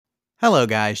Hello,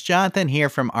 guys. Jonathan here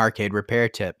from Arcade Repair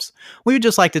Tips. We would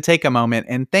just like to take a moment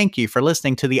and thank you for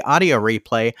listening to the audio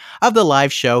replay of the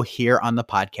live show here on the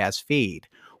podcast feed.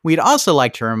 We'd also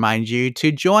like to remind you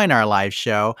to join our live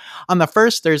show on the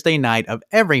first Thursday night of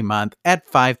every month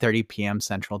at 5:30 p.m.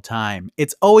 Central Time.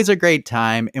 It's always a great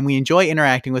time, and we enjoy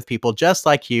interacting with people just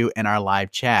like you in our live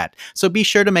chat. So be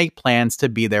sure to make plans to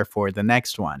be there for the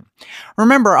next one.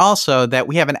 Remember also that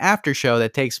we have an after show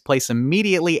that takes place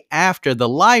immediately after the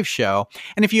live show.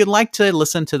 And if you'd like to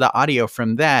listen to the audio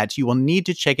from that, you will need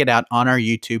to check it out on our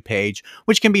YouTube page,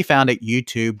 which can be found at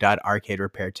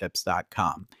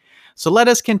youtube.arcaderepairtips.com. So let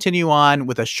us continue on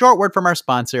with a short word from our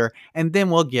sponsor, and then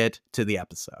we'll get to the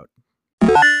episode.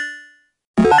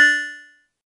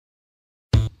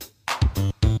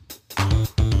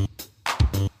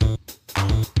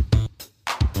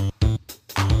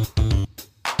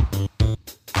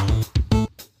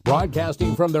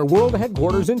 Broadcasting from their world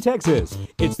headquarters in Texas,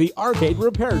 it's the Arcade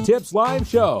Repair Tips Live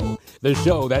Show, the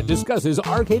show that discusses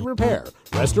arcade repair,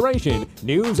 restoration,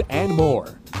 news, and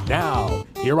more. Now,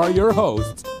 here are your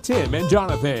hosts, Tim and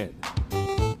Jonathan.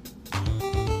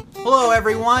 Hello,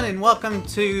 everyone, and welcome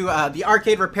to the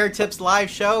Arcade Repair Tips Live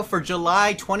Show for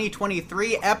July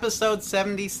 2023, episode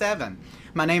 77.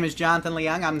 My name is Jonathan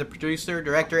Leung. I'm the producer,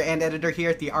 director, and editor here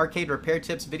at the Arcade Repair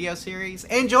Tips video series.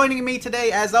 And joining me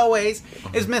today, as always,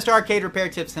 is Mr. Arcade Repair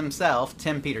Tips himself,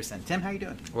 Tim Peterson. Tim, how you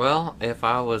doing? Well, if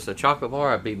I was a chocolate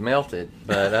bar, I'd be melted.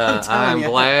 But I'm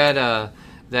glad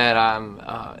that I'm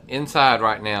inside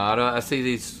right now. I see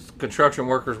these construction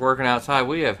workers working outside.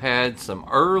 We have had some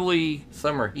early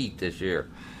summer heat this year.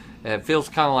 It feels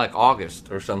kind of like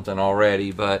August or something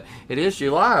already, but it is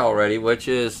July already, which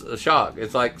is a shock.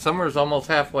 It's like summer is almost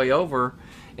halfway over,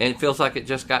 and it feels like it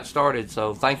just got started.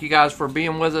 So thank you guys for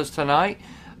being with us tonight.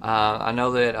 I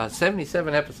know that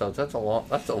 77 episodes, that's a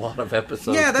lot of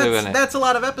episodes. Yeah, that's a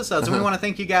lot of episodes, and we want to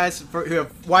thank you guys who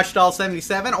have watched all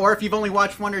 77, or if you've only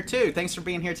watched one or two, thanks for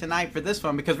being here tonight for this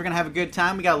one, because we're going to have a good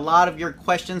time. We got a lot of your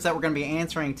questions that we're going to be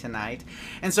answering tonight,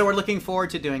 and so we're looking forward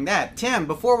to doing that. Tim,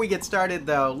 before we get started,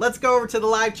 though, let's go over to the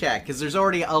live chat, because there's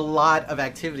already a lot of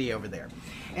activity over there.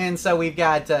 And so we've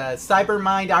got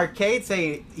Cybermind Arcade.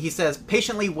 He says,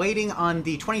 patiently waiting on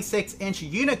the 26-inch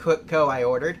Unico I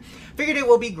ordered. Figured it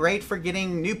will be great for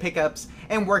getting new pickups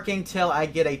and working till I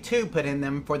get a tube put in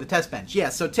them for the test bench.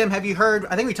 Yes, so Tim, have you heard,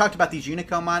 I think we talked about these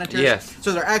Unico monitors. Yes.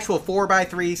 So they're actual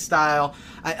 4x3 style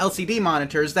LCD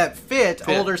monitors that fit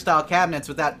older style cabinets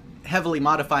without heavily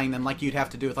modifying them like you'd have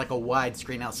to do with like a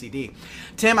widescreen LCD.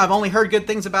 Tim, I've only heard good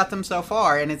things about them so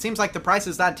far, and it seems like the price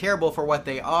is not terrible for what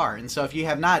they are. And so if you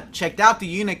have not checked out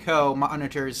the Unico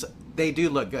monitors, they do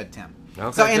look good, Tim.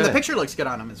 Okay, so, and good. the picture looks good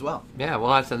on them as well. Yeah,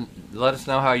 well, let us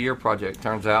know how your project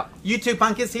turns out. YouTube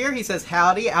Punk is here. He says,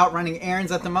 howdy, out running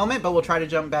errands at the moment, but we'll try to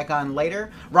jump back on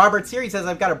later. Robert's here. He says,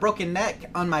 I've got a broken neck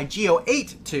on my Geo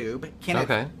 8 tube.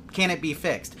 Can it be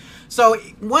fixed? So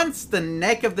once the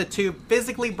neck of the tube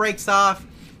physically breaks off,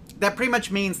 that pretty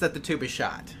much means that the tube is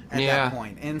shot at that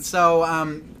point. And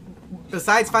so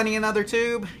besides finding another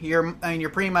tube, you're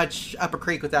pretty much up a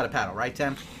creek without a paddle, right,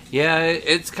 Tim? Yeah,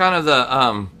 it's kind of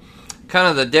the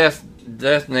death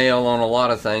nail on a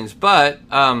lot of things, but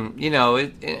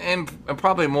and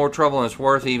probably more trouble than it's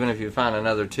worth, even if you find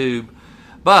another tube.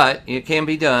 But it can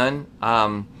be done.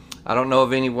 I don't know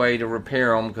of any way to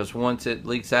repair them, because once it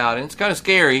leaks out, and it's kind of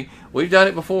scary. We've done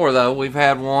it before, though. We've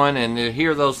had one, and to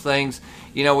hear those things,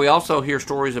 we also hear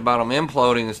stories about them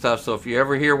imploding and stuff. So if you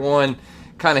ever hear one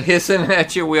kind of hissing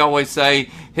at you, we always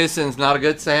say hissing's not a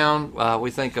good sound.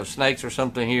 We think of snakes or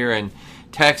something here in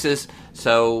Texas.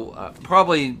 So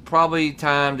probably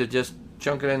time to just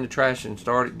chunk it in the trash and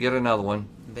get another one.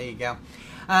 There you go.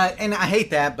 And I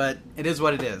hate that, but it is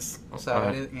what it is. So,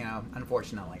 Right. it is,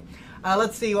 unfortunately.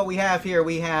 Let's see what we have here.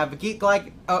 We have Geek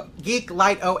Light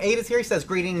 08 is here. He says,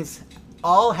 greetings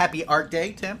all. Happy Art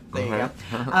Day, Tim. There you go.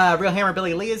 Real Hammer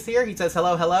Billy Lee is here. He says,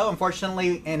 hello.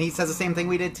 Unfortunately, and he says the same thing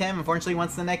we did, Tim. Unfortunately,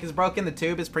 once the neck is broken, the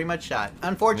tube is pretty much shot.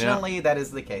 Unfortunately, that is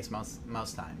the case most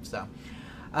times. So,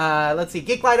 let's see.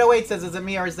 Geek Light 08 says, is it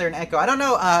me or is there an echo? I don't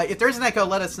know. If there's an echo,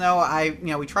 let us know.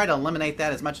 We try to eliminate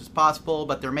that as much as possible,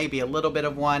 but there may be a little bit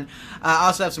of one. I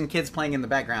also have some kids playing in the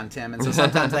background, Tim, and so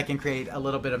sometimes that can create a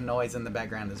little bit of noise in the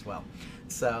background as well.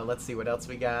 So let's see what else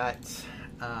we got.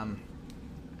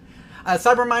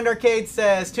 Cybermind Arcade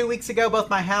says, 2 weeks ago, both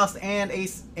my house and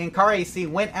car AC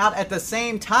went out at the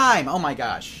same time. Oh my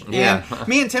gosh. Yeah. And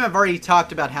me and Tim have already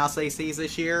talked about house ACs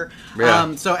this year.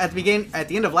 Yeah. So at the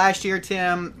end of last year,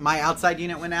 Tim, my outside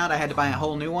unit went out. I had to buy a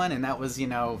whole new one, and that was,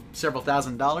 several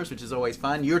 $1,000s, which is always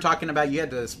fun. You were talking about you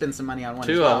had to spend some money on one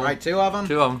as well, right? Two of them?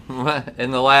 Two of them. In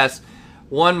the last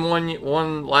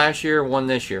One last year, one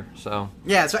this year. So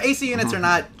yeah, so AC units are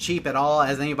not cheap at all,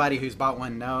 as anybody who's bought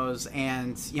one knows.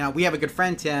 And we have a good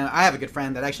friend, Tim. I have a good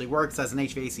friend that actually works as an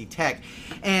HVAC tech,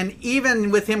 and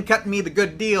even with him cutting me the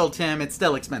good deal, Tim, it's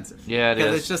still expensive. Yeah, it is.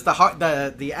 Because it's just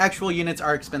the actual units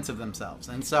are expensive themselves,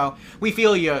 and so we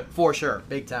feel you for sure,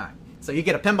 big time. So you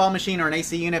get a pinball machine or an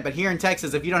AC unit, but here in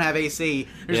Texas, if you don't have AC,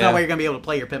 there's no way you're going to be able to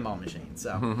play your pinball machine.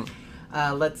 So.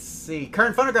 Let's see.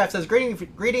 Current Phonograph says,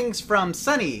 greetings from the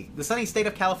sunny state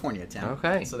of California, Tim.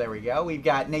 Okay. So there we go. We've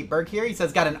got Nate Berg here. He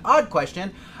says, got an odd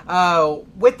question.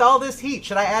 With all this heat,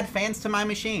 should I add fans to my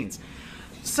machines?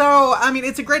 So, I mean,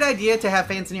 it's a great idea to have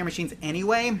fans in your machines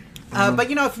anyway. But,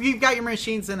 if you've got your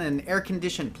machines in an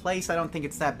air-conditioned place, I don't think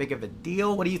it's that big of a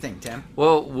deal. What do you think, Tim?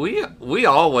 Well, we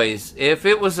always, if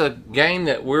it was a game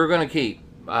that we're going to keep,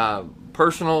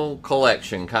 personal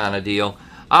collection kind of deal,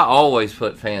 I always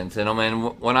put fans in them.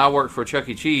 And when I worked for Chuck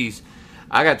E. Cheese,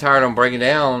 I got tired of them breaking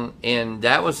down, and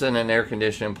that was in an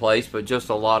air-conditioning place, but just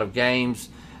a lot of games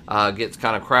gets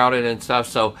kind of crowded and stuff.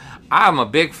 So I'm a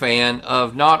big fan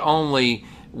of not only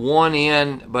one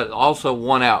in, but also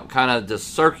one out, kind of to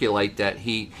circulate that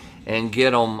heat and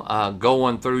get them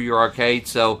going through your arcade.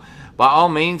 So by all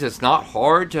means, it's not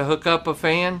hard to hook up a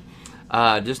fan.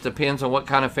 Just depends on what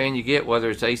kind of fan you get, whether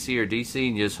it's AC or DC,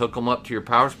 and you just hook them up to your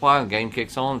power supply, and the game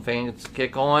kicks on, fans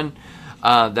kick on.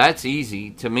 That's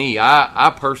easy to me.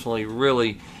 I personally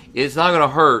really, it's not going to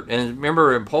hurt. And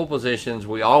remember, in pole positions,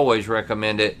 we always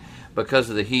recommend it because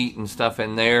of the heat and stuff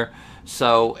in there.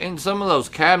 So, and some of those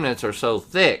cabinets are so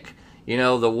thick,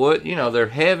 the wood, they're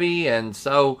heavy, and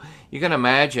so you can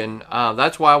imagine,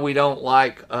 that's why we don't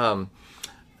like to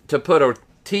put a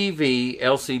TV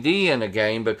LCD in a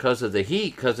game because of the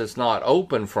heat, because it's not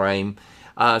open frame.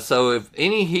 So if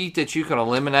any heat that you can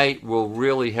eliminate will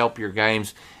really help your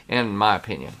games, in my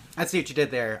opinion. I see what you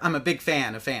did there. I'm a big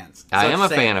fan of fans. I am a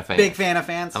fan of fans. Big fan of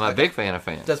fans? I'm a big fan of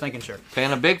fans. Just making sure.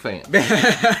 Fan of big fans.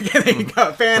 There you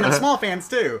go. Fan of small fans,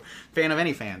 too. Fan of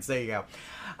any fans. There you go.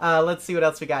 Let's see what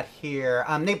else we got here.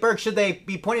 Nate Berg, should they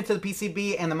be pointed to the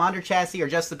PCB and the monitor chassis or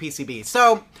just the PCB?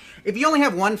 So, if you only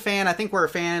have one fan, I think we're a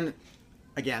fan...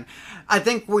 Again, I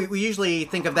think we usually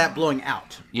think of that blowing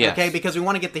out. Yes. Okay, because we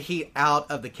want to get the heat out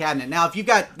of the cabinet. Now, if you've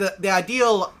got the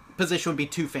ideal position would be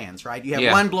two fans, right? You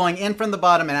have one blowing in from the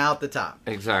bottom and out the top.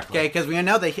 Exactly. Okay, because we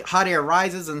know the hot air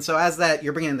rises, and so as that,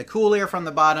 you're bringing in the cool air from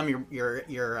the bottom, you're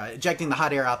ejecting the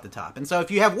hot air out the top. And so if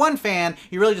you have one fan,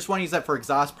 you really just want to use that for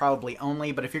exhaust probably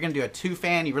only, but if you're going to do a two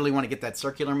fan, you really want to get that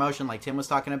circular motion like Tim was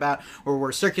talking about, where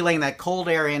we're circulating that cold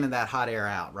air in and that hot air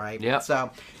out, right? Yeah. So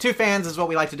two fans is what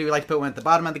we like to do. We like to put one at the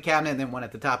bottom of the cabinet and then one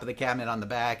at the top of the cabinet on the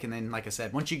back, and then, like I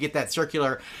said, once you get that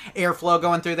circular airflow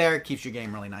going through there, it keeps your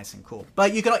game really nice and cool.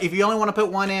 But you can, if you only want to put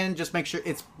one in, just make sure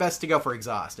it's best to go for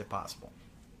exhaust if possible.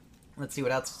 Let's see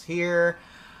what else is here.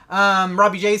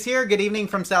 Robbie J's here. Good evening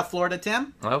from South Florida,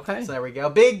 Tim. Okay. So there we go.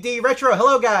 Big D Retro.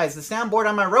 Hello, guys. The soundboard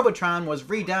on my Robotron was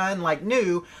redone like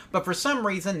new, but for some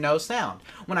reason, no sound.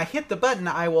 When I hit the button,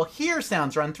 I will hear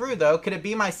sounds run through, though. Could it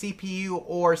be my CPU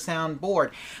or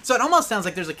soundboard? So it almost sounds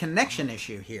like there's a connection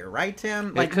issue here, right,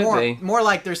 Tim? Like it could be. More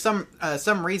like there's some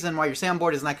reason why your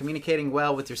soundboard is not communicating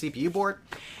well with your CPU board.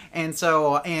 And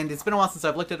so, and it's been a while since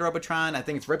I've looked at a Robotron. I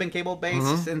think it's ribbon cable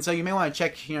based. And so you may want to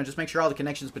check, just make sure all the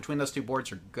connections between those two boards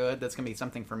are good. That's going to be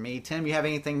something for me. Tim, you have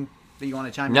anything that you want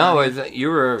to chime in? No, you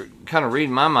were kind of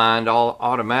reading my mind all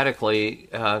automatically,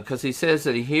 because he says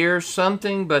that he hears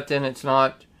something, but then it's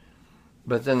not,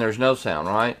 but then there's no sound,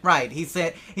 right? Right. He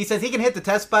says he can hit the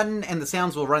test button and the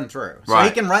sounds will run through. So right.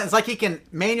 he can run. It's like he can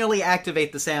manually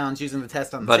activate the sounds using the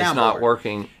test on the soundboard. But it's not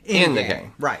working in the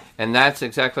game. Right. And that's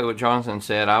exactly what Jonathan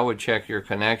said. I would check your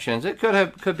connections. It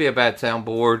could be a bad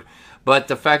soundboard, but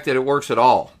the fact that it works at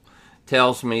all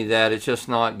tells me that it's just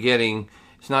not getting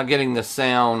the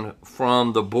sound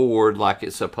from the board like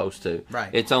it's supposed to. Right.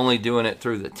 It's only doing it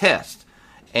through the test.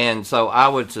 And so I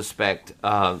would suspect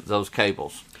those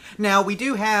cables. Now, we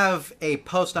do have a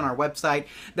post on our website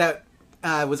that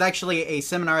was actually a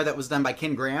seminar that was done by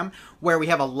Ken Graham, where we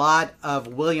have a lot of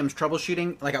Williams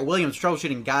troubleshooting, like a Williams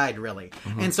troubleshooting guide, really.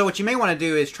 And so what you may want to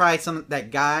do is try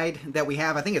that guide that we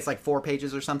have. I think it's like 4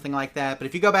 pages or something like that. But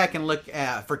if you go back and look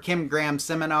for Ken Graham's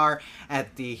seminar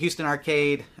at the Houston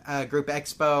Arcade Group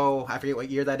Expo, I forget what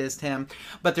year that is, Tim,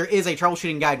 but there is a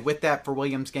troubleshooting guide with that for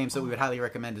Williams games that we would highly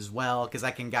recommend as well, because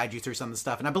that can guide you through some of the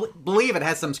stuff. And I believe it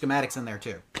has some schematics in there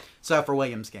too, so for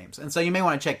Williams games. And so you may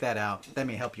want to check that out. That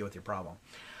may help you with your problem.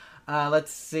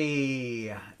 Let's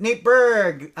see. Nate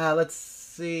Berg. Let's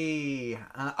see.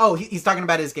 He's talking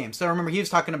about his game. So remember, he was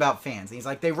talking about fans. He's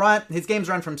like, his games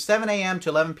run from 7 a.m. to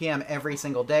 11 p.m. every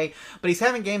single day. But he's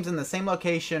having games in the same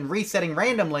location, resetting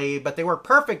randomly, but they work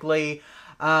perfectly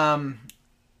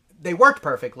They worked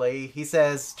perfectly. He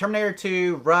says Terminator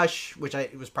 2, Rush, which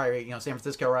it was probably San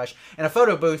Francisco Rush, and a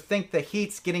photo booth think the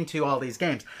heat's getting to all these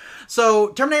games. So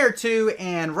Terminator 2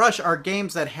 and Rush are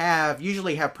games that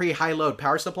usually have pretty high load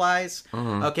power supplies.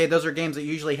 Mm-hmm. Okay, those are games that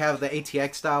usually have the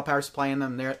ATX style power supply in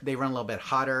them. They run a little bit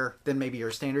hotter than maybe your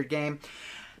standard game.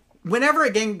 Whenever a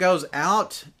game goes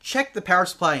out, check the power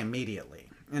supply immediately.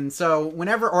 And so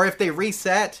or if they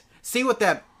reset, see what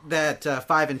that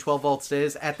 5 and 12 volts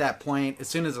is at that point as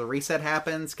soon as the reset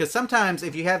happens, because sometimes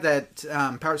if you have that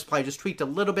power supply just tweaked a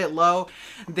little bit low,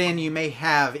 then you may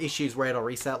have issues where it'll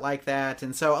reset like that.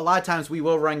 And so a lot of times we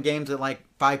will run games at like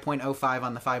 5.05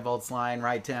 on the 5 volts line,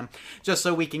 right, Tim? Just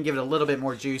so we can give it a little bit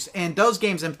more juice. And those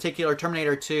games in particular,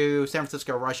 Terminator 2, San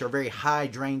Francisco Rush, are very high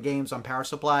drain games on power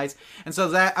supplies. And so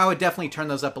that I would definitely turn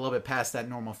those up a little bit past that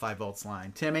normal 5 volts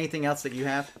line. Tim, anything else that you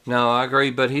have? No, I agree,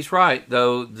 but he's right,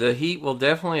 though. The heat will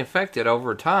definitely affect it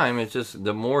over time. It's just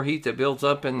the more heat that builds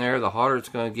up in there, the hotter it's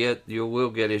going to get. You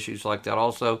will get issues like that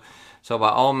also. So by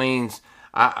all means,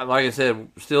 like I said,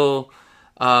 still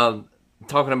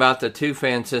talking about the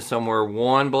two-fan system where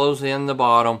one blows in the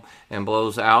bottom and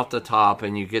blows out the top,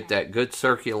 and you get that good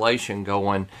circulation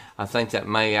going. I think that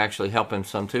may actually help him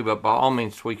some too, but by all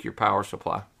means, tweak your power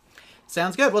supply.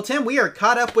 Sounds good. Well, Tim, we are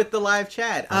caught up with the live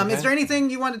chat. Okay. Is there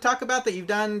anything you want to talk about that you've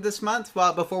done this month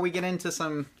before we get into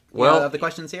some of the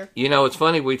questions here? It's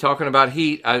funny. We're talking about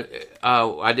heat. I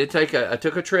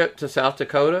took a trip to South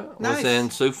Dakota. Nice. Was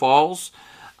in Sioux Falls.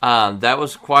 That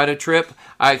was quite a trip.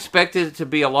 I expected it to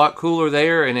be a lot cooler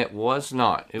there, and it was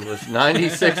not. It was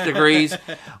 96 degrees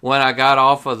when I got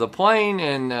off of the plane,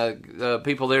 and the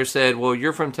people there said, well,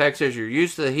 you're from Texas, you're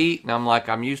used to the heat. And I'm like,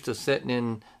 I'm used to sitting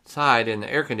inside in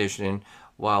the air conditioning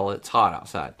while it's hot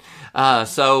outside.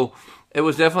 So it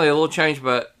was definitely a little change,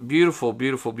 but beautiful,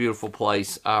 beautiful, beautiful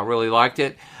place. I really liked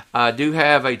it. I do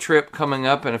have a trip coming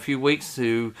up in a few weeks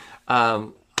to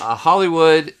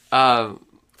Hollywood,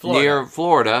 near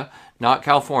Florida, not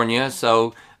California.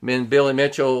 So I'm in Billy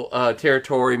Mitchell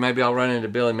territory. Maybe I'll run into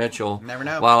Billy Mitchell. Never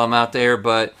know. While I'm out there.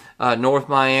 But North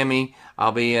Miami,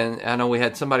 I'll be in. I know we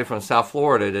had somebody from South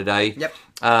Florida today.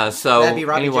 Yep. So that'd be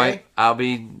Robbie anyway, J. I'll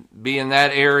be in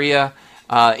that area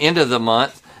end of the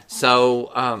month.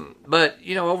 So, but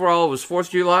overall, it was 4th of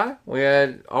July. We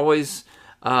had always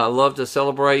loved to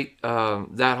celebrate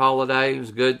that holiday. It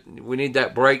was good. We need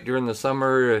that break during the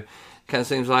summer. Kind of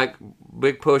seems like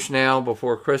big push now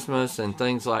before Christmas and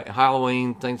things like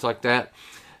Halloween, things like that.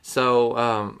 So,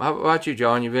 how about you,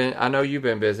 John? I know you've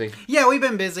been busy. Yeah, we've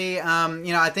been busy.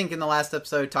 I think in the last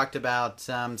episode talked about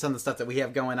some of the stuff that we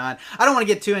have going on. I don't want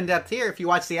to get too in depth here. If you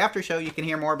watch the after show, you can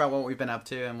hear more about what we've been up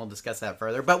to, and we'll discuss that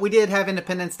further. But we did have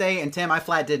Independence Day, and Tim, I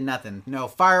flat did nothing. No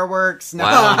fireworks. No,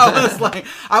 wow.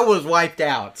 I was wiped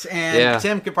out, and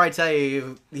Tim could probably tell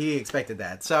you he expected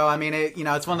that. So I mean,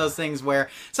 it's one of those things where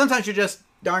sometimes you're just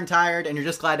darn tired and you're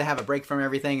just glad to have a break from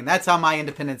everything, and that's how my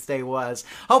Independence Day was.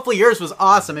 Hopefully yours was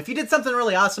awesome. If you did something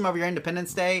really awesome over your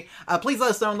Independence Day, please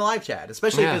let us know in the live chat,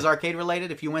 especially if it's arcade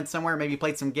related. If you went somewhere, maybe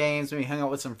played some games, maybe hung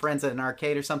out with some friends at an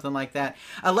arcade or something like that,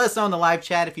 let us know in the live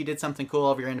chat if you did something cool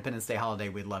over your Independence Day holiday.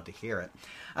 We'd love to hear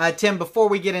it. Tim, before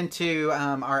we get into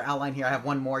our outline here, I have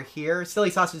one more here.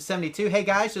 Silly Sausage 72. Hey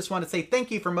guys, just want to say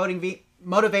thank you for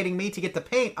motivating me to get the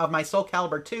paint of my Soul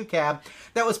Calibur 2 cab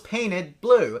that was painted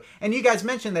blue. And you guys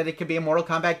mentioned that it could be a Mortal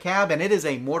Kombat cab, and it is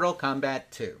a Mortal Kombat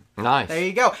 2. Nice. There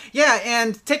you go. Yeah,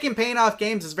 and taking paint off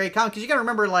games is very common, because you got to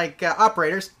remember,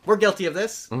 operators, we're guilty of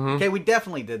this. Mm-hmm. Okay, we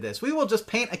definitely did this. We will just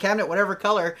paint a cabinet whatever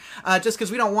color, just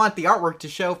because we don't want the artwork to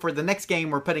show for the next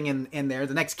game we're putting in there,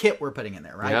 the next kit we're putting in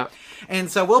there, right? Yep. And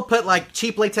so we'll put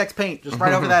cheap latex paint just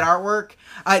right over that artwork.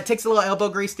 It takes a little elbow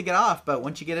grease to get off, but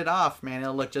once you get it off, man,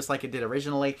 it'll look just like it did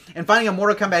originally. And finding a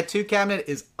Mortal Kombat 2 cabinet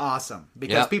is awesome,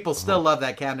 because people still love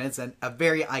that cabinet. It's a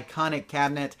very iconic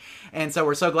cabinet, and so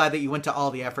we're so glad that you went to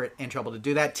all the effort and trouble to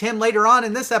do that. Tim, later on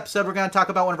in this episode, we're going to talk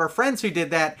about one of our friends who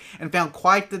did that and found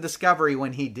quite the discovery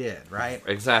when he did, right?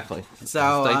 Exactly.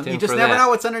 So you just never know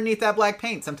what's underneath that black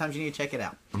paint. Sometimes you need to check it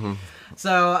out. Mm-hmm.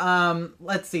 So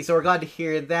let's see. So we're glad to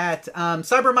hear that.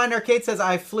 Cybermind Arcade says,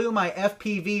 I flew my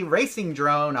FPV racing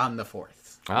drone on the 4th.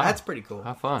 Oh, that's pretty cool.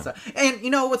 How fun. So, and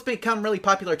what's become really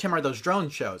popular, Tim, are those drone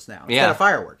shows now instead of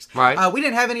fireworks. Right. We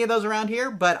didn't have any of those around here,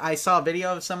 but I saw a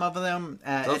video of some of them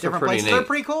at different places. Neat. They're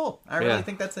pretty cool. I really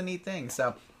think that's a neat thing.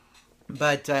 So,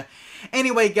 but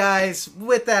anyway, guys,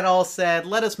 with that all said,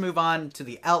 let us move on to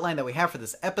the outline that we have for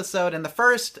this episode. And the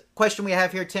first question we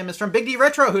have here, Tim, is from Big D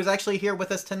Retro, who's actually here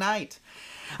with us tonight.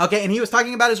 Okay, and he was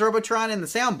talking about his Robotron in the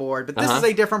soundboard, but this is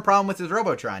a different problem with his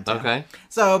Robotron, Tim. Okay.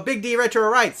 So, Big D Retro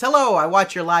writes, "Hello, I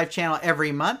watch your live channel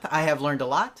every month. I have learned a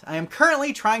lot. I am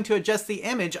currently trying to adjust the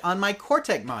image on my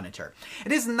Cortec monitor.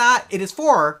 It is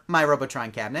for my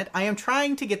Robotron cabinet. I am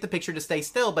trying to get the picture to stay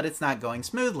still, but it's not going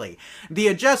smoothly. The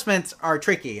adjustments are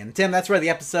tricky." And Tim, that's where the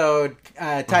episode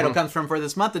title comes from for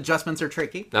this month. Adjustments are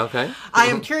tricky. Okay. I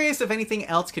am curious if anything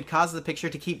else could cause the picture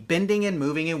to keep bending and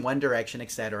moving in one direction,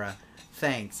 etc.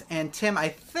 Thanks. And Tim, I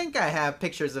think I have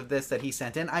pictures of this that he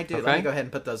sent in. I do. Okay. Let me go ahead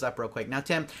and put those up real quick. Now,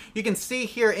 Tim, you can see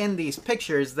here in these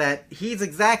pictures that he's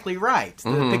exactly right.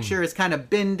 The picture is kind of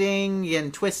bending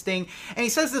and twisting. And he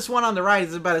says this one on the right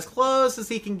is about as close as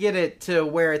he can get it to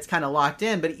where it's kind of locked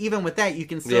in. But even with that, you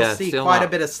can still see quite a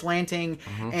bit of slanting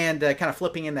and kind of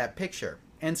flipping in that picture.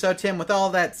 And so, Tim, with all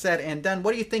that said and done,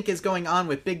 what do you think is going on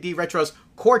with Big D Retro's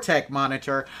Cortec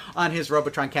monitor on his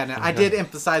Robotron cabinet? I did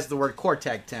emphasize the word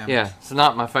Cortec, Tim. Yeah, it's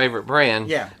not my favorite brand.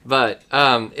 Yeah. But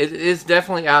it is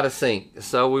definitely out of sync.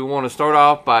 So we want to start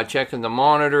off by checking the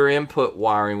monitor input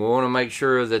wiring. We want to make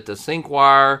sure that the sync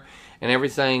wire and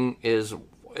everything is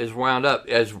wound up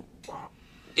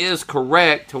is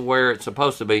correct to where it's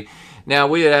supposed to be. Now,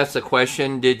 we had asked the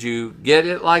question, did you get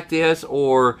it like this,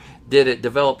 or did it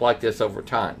develop like this over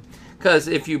time? Because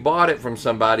if you bought it from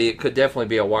somebody, it could definitely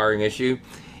be a wiring issue.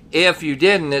 If you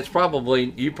didn't,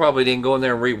 you probably didn't go in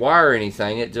there and rewire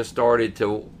anything. It just started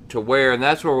to wear, and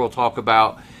that's where we'll talk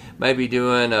about maybe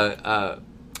doing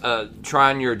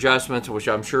trying your adjustments, which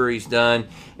I'm sure he's done,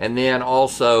 and then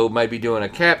also maybe doing a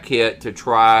cap kit to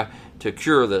try to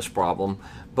cure this problem.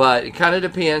 But it kind of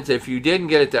depends. If you didn't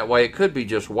get it that way, it could be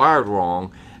just wired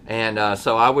wrong. And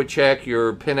so I would check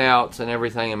your pinouts and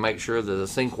everything and make sure that the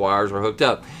sync wires are hooked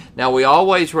up. Now, we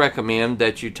always recommend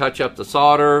that you touch up the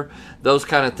solder, those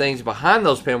kind of things behind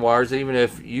those pin wires, even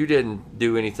if you didn't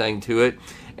do anything to it.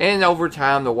 And over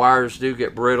time, the wires do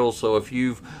get brittle. So if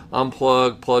you've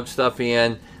plugged stuff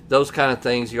in, those kind of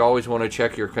things, you always want to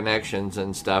check your connections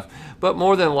and stuff. But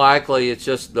more than likely, it's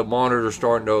just the monitor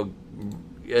starting to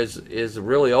is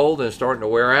really old and starting to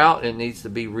wear out and needs to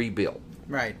be rebuilt.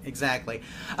 Right, exactly.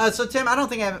 So, Tim, I don't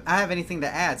think I have anything to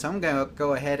add, so I'm going to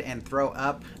go ahead and throw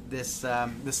up this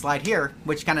slide here,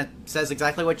 which kind of says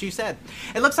exactly what you said.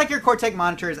 It looks like your Cortec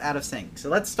monitor is out of sync. So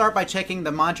let's start by checking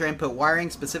the monitor input wiring,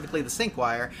 specifically the sync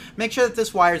wire. Make sure that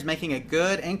this wire is making a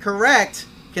good and correct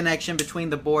connection between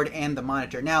the board and the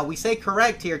monitor. Now, we say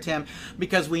correct here, Tim,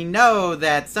 because we know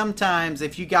that sometimes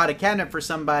if you got a cabinet for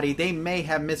somebody, they may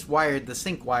have miswired the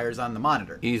sync wires on the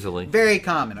monitor. Easily. Very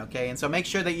common, okay? And so make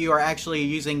sure that you are actually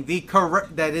using the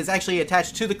correct, that is actually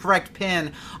attached to the correct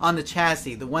pin on the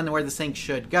chassis, the one where the sync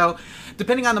should go.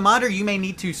 Depending on the monitor, you may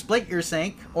need to split your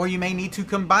sync, or you may need to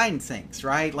combine syncs,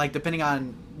 right? Like depending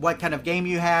on what kind of game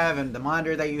you have and the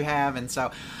monitor that you have. And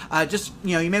so just,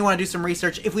 you may want to do some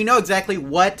research. If we know exactly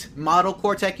what model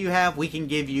Cortec you have, we can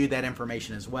give you that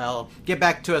information as well. Get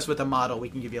back to us with a model, we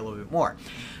can give you a little bit more.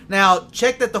 Now,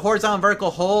 check that the horizontal and vertical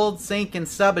hold, sync, and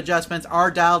sub adjustments are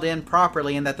dialed in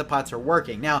properly and that the pots are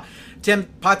working. Now,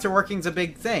 Tim, pots are working is a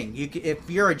big thing. If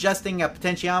you're adjusting a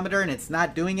potentiometer and it's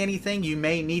not doing anything, you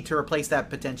may need to replace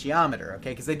that potentiometer,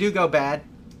 okay? Because they do go bad.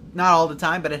 Not all the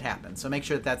time, but it happens. So make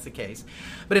sure that that's the case.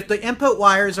 But if the input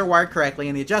wires are wired correctly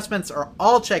and the adjustments are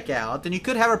all checked out, then you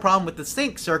could have a problem with the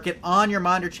sync circuit on your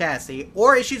monitor chassis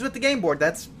or issues with the game board.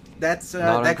 That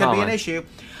could be an issue.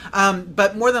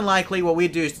 But more than likely, what we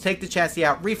do is take the chassis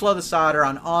out, reflow the solder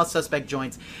on all suspect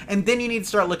joints, and then you need to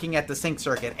start looking at the sync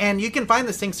circuit. And you can find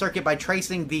the sync circuit by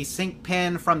tracing the sync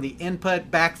pin from the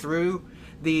input back through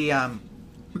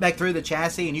the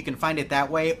chassis, and you can find it that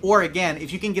way. Or again,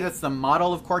 if you can get us the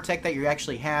model of Cortec that you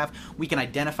actually have, we can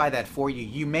identify that for you.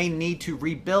 You may need to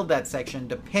rebuild that section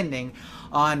depending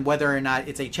on whether or not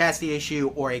it's a chassis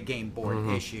issue or a game board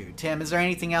issue. Tim, is there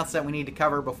anything else that we need to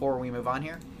cover before we move on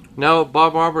here? No,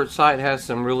 Bob Roberts' site has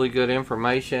some really good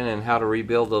information on how to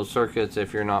rebuild those circuits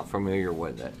if you're not familiar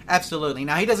with it. Absolutely.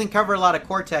 Now, he doesn't cover a lot of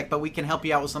Cortec, but we can help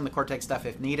you out with some of the Cortec stuff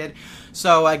if needed.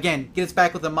 So, again, get us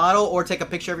back with a model or take a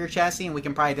picture of your chassis, and we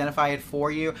can probably identify it for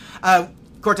you.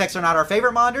 Cortecs are not our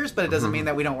favorite monitors, but it doesn't mean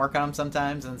that we don't work on them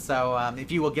sometimes. And so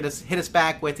if you will hit us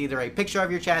back with either a picture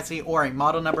of your chassis or a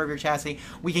model number of your chassis,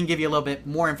 we can give you a little bit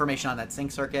more information on that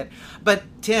sync circuit. But,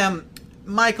 Tim,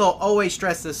 Michael always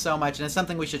stresses this so much, and it's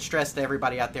something we should stress to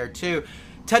everybody out there too.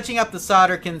 Touching up the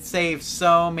solder can save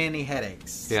so many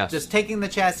headaches. Yes. Just taking the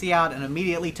chassis out and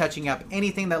immediately touching up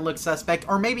anything that looks suspect,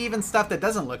 or maybe even stuff that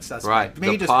doesn't look suspect. Right.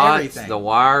 Maybe the just pots, everything. The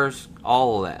wires,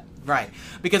 all of that. Right.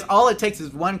 Because all it takes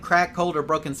is one crack, cold, or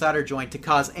broken solder joint to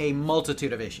cause a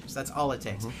multitude of issues. That's all it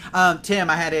takes. Tim,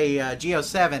 I had a Geo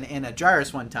 7 in a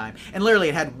Gyrus one time, and literally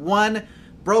it had one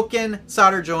broken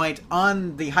solder joint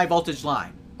on the high voltage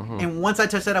line. And once I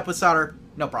touched that up with solder,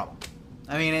 no problem.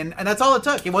 I mean, and that's all it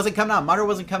took. It wasn't coming on. Monitor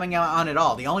wasn't coming out on at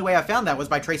all. The only way I found that was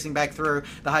by tracing back through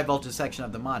the high voltage section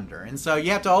of the monitor. And so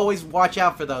you have to always watch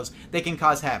out for those. They can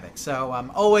cause havoc. So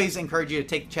always encourage you to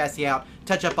take the chassis out,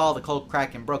 touch up all the cold,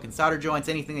 crack, and broken solder joints,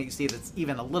 anything that you see that's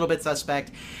even a little bit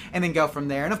suspect, and then go from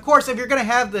there. And of course, if you're going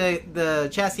to have the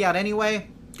chassis out anyway,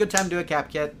 good time to do a cap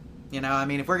kit. You know, I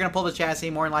mean, if we're going to pull the chassis,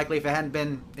 more than likely, if it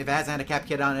hasn't had a cap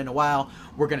kit on it in a while,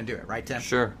 we're going to do it, right, Tim?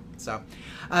 Sure. So,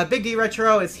 Big D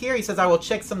Retro is here. He says, I will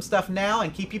check some stuff now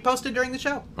and keep you posted during the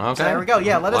show. Okay. So there we go.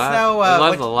 Yeah, let us know. I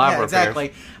love the live repairs.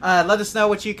 Exactly. Let us know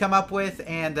what you come up with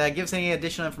and give us any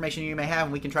additional information you may have,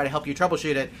 and we can try to help you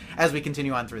troubleshoot it as we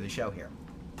continue on through the show here.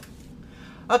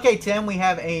 Okay, Tim, we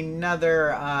have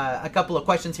a couple of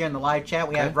questions here in the live chat.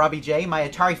 We have Robbie J. My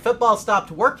Atari football stopped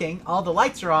working. All the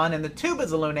lights are on and the tube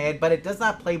is illuminated, but it does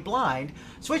not play blind.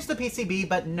 Switch the PCB,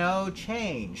 but no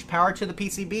change. Power to the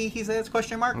PCB, he says,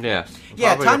 question mark? Yes.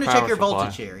 Yeah, time to check your supply.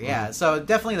 voltage here. Yeah, so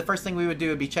definitely the first thing we would do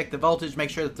would be check the voltage, make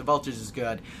sure that the voltage is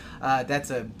good. That's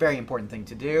a very important thing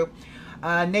to do.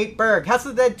 Nate Berg, House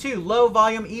of the Dead 2, low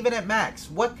volume, even at max.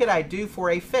 What could I do for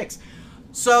a fix?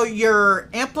 So your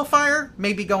amplifier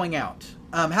may be going out.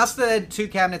 House of the Dead 2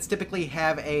 cabinets typically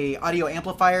have a audio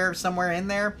amplifier somewhere in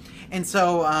there. And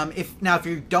so if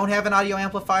you don't have an audio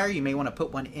amplifier, you may want to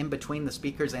put one in between the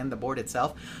speakers and the board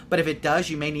itself. But if it does,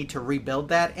 you may need to rebuild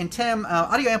that. And Tim,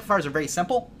 audio amplifiers are very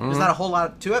simple. There's not a whole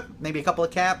lot to it. Maybe a couple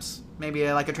of caps,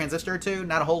 maybe like a transistor or two,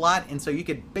 not a whole lot. And so you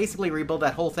could basically rebuild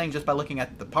that whole thing just by looking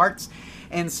at the parts.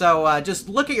 And so just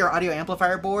look at your audio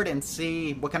amplifier board and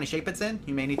see what kind of shape it's in.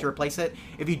 You may need to replace it.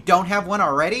 If you don't have one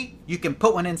already, you can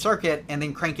put one in circuit and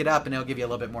then crank it up, and it'll give you a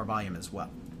little bit more volume as well.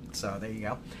 So there you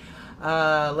go.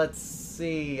 Let's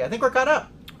see. I think we're caught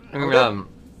up.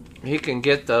 He can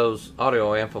get those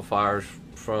audio amplifiers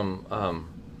from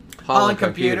Holland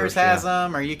Computers has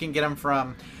them, or you can get them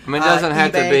from I mean, it doesn't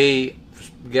have eBay. to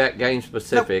be game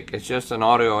specific. Nope. It's just an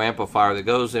audio amplifier that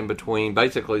goes in between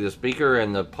basically the speaker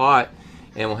and the pot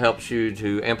and will help you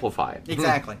to amplify it.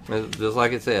 Exactly. Just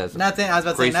like it says. Nothing, I was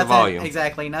about to say, Increase nothing. the volume.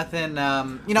 Exactly. Nothing,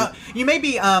 you may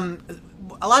be,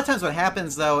 a lot of times what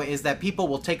happens, though, is that people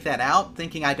will take that out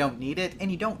thinking I don't need it,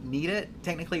 and you don't need it.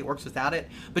 Technically, it works without it,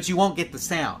 but you won't get the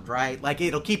sound, right? Like,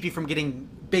 it'll keep you from getting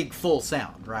big, full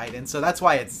sound, right? And so that's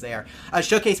why it's there.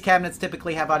 Showcase cabinets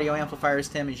typically have audio amplifiers,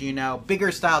 Tim, as you know.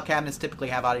 Bigger style cabinets typically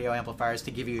have audio amplifiers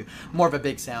to give you more of a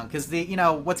big sound, because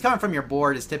what's coming from your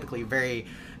board is typically very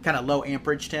kind of low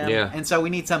amperage, Tim. Yeah. And so we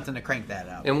need something to crank that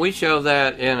up. And we show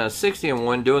that in a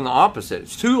 60-in-1 doing the opposite.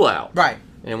 It's too loud. Right.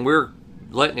 And we're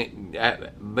letting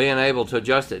it, being able to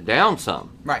adjust it down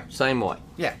some. Right. Same way.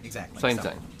 Yeah, exactly. Same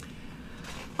thing.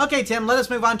 Okay, Tim, let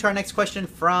us move on to our next question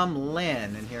from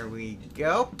Lynn. And here we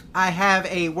go. I have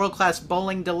a world-class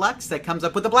bowling deluxe that comes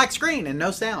up with a black screen and no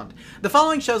sound. The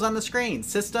following shows on the screen.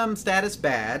 System status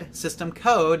bad. System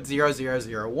code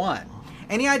 0001.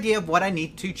 Any idea of what I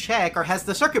need to check, or has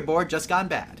the circuit board just gone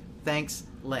bad? Thanks,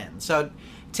 Lynn. So,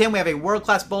 Tim, we have a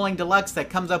world-class bowling deluxe that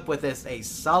comes up with a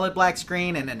solid black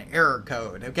screen and an error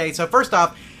code. Okay, so first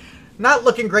off, not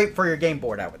looking great for your game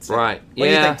board, I would say. Right. What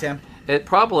do you think, Tim? It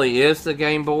probably is the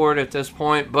game board at this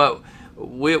point, but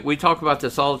we talk about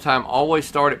this all the time. Always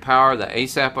start at power, the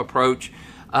ASAP approach.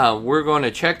 We're going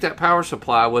to check that power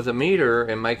supply with a meter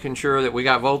and making sure that we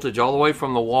got voltage all the way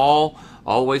from the wall,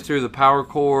 all the way through the power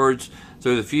cords,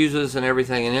 through the fuses and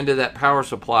everything, and into that power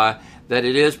supply, that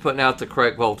it is putting out the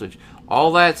correct voltage.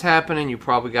 All that's happening, you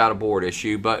probably got a board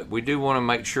issue, but we do want to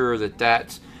make sure that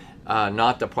that's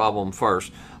not the problem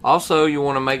first. Also, you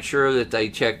want to make sure that they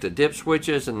check the dip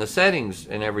switches and the settings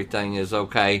and everything is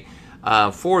okay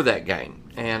for that game.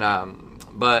 And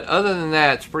but other than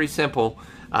that, it's pretty simple.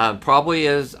 Probably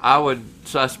is, I would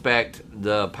suspect,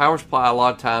 the power supply a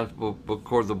lot of times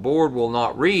because the board will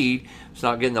not read. It's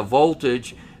not getting the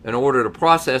voltage in order to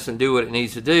process and do what it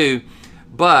needs to do.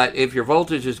 But if your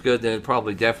voltage is good, then it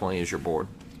probably definitely is your board.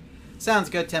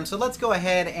 Sounds good, Tim. So let's go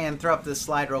ahead and throw up this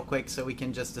slide real quick so we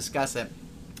can just discuss it.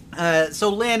 So,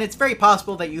 Lynn, it's very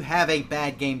possible that you have a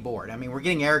bad game board. I mean, we're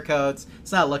getting error codes.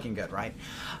 It's not looking good, right?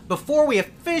 Before we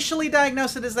officially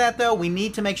diagnose it as that, though, we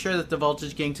need to make sure that the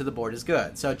voltage getting to the board is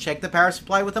good. So check the power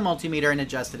supply with a multimeter and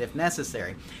adjust it if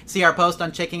necessary. See our post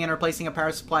on checking and replacing a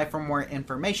power supply for more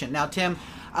information. Now, Tim,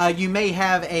 you may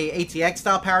have a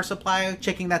ATX-style power supply.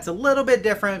 Checking that's a little bit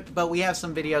different, but we have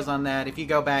some videos on that. If you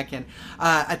go back and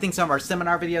I think some of our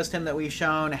seminar videos, Tim, that we've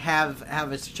shown have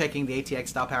us checking the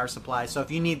ATX-style power supply. So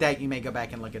if you need that, you may go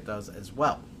back and look at those as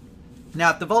well.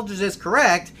 Now, if the voltage is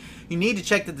correct, you need to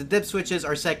check that the dip switches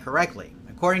are set correctly.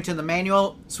 According to the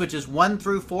manual, switches 1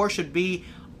 through 4 should be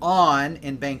on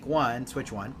in bank 1,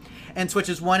 switch 1, and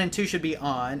switches 1 and 2 should be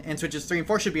on, and switches 3 and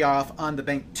 4 should be off on the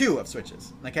bank 2 of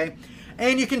switches, okay?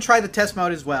 And you can try the test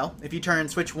mode as well. If you turn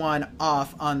switch 1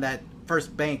 off on that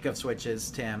first bank of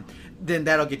switches, Tim, then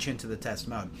that'll get you into the test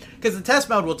mode. Because the test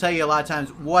mode will tell you a lot of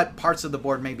times what parts of the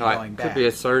board may be going bad. Could be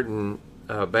a certain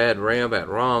bad RAM, bad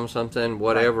ROM, something,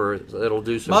 whatever. Right. It'll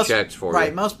do some checks for you.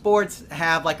 Right. Most boards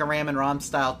have like a RAM and ROM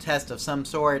style test of some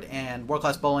sort, and World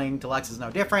Class Bowling Deluxe is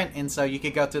no different. And so you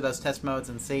could go through those test modes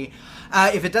and see.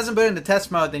 If it doesn't boot into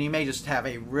test mode, then you may just have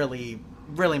a really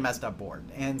messed up board,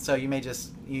 and so you may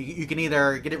just you can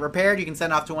either get it repaired. You can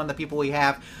send off to one of the people we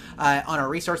have on our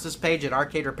resources page at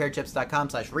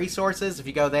arcaderepairtips.com/resources. If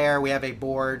you go there, we have a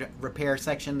board repair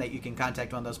section that you can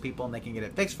contact one of those people and they can get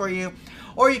it fixed for you,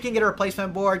 or you can get a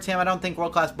replacement board. Tim, I don't think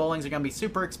World Class Bowlings are going to be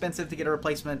super expensive to get a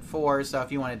replacement for, so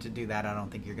if you wanted to do that, I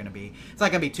don't think it's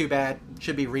not going to be too bad. It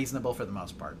should be reasonable for the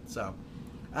most part. So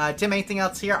Tim, anything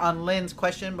else here on Lynn's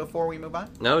question before we move on?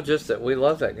 No, just that we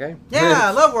love that game. Yeah,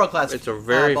 I love World Class. It's a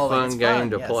very fun game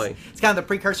to play. It's kind of the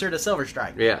precursor to Silver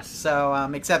Strike. Yes. So,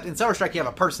 except in Silver Strike you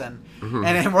have a person, and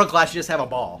in World Class you just have a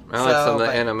ball. I like some of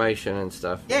the animation and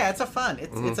stuff. Yeah, it's a fun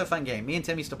game. Me and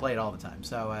Tim used to play it all the time.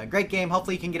 So, great game.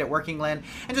 Hopefully you can get it working, Lynn,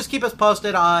 and just keep us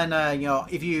posted on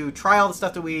if you try all the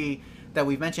stuff that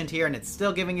we've mentioned here and it's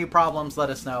still giving you problems. Let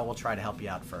us know. We'll try to help you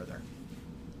out further.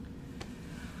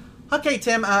 Okay,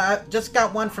 Tim, I just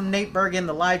got one from Nate Berg in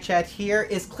the live chat here.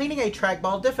 Is cleaning a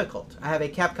trackball difficult? I have a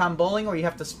Capcom Bowling where you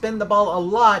have to spin the ball a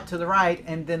lot to the right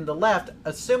and then the left,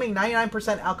 assuming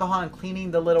 99% alcohol and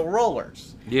cleaning the little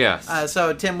rollers. Yes.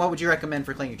 So, Tim, what would you recommend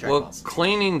for cleaning trackballs? Well,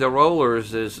 cleaning the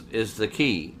rollers is the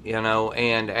key,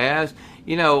 and as,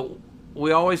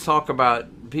 we always talk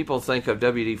about, people think of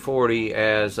WD-40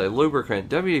 as a lubricant.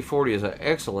 WD-40 is an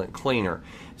excellent cleaner.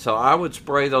 So I would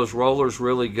spray those rollers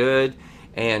really good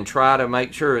and try to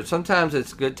make sure. Sometimes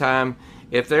it's a good time,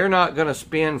 if they're not going to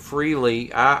spin freely,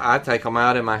 I take them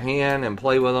out in my hand and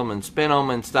play with them and spin them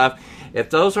and stuff. If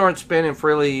those aren't spinning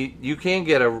freely, you can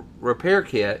get a repair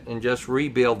kit and just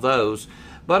rebuild those.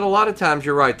 But a lot of times,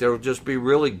 you're right, they'll just be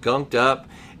really gunked up,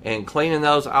 and cleaning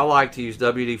those, I like to use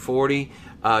WD-40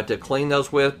 to clean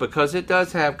those with, because it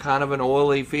does have kind of an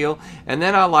oily feel. And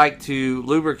then I like to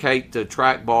lubricate the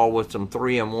trackball with some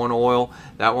 3-in-1 oil.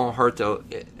 That won't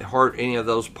hurt any of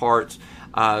those parts.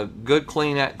 Good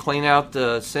clean out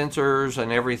the sensors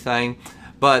and everything.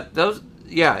 But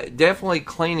definitely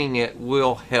cleaning it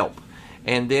will help.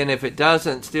 And then if it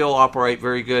doesn't still operate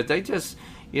very good, they just,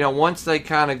 once they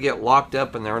kind of get locked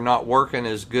up and they're not working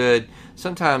as good,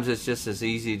 sometimes it's just as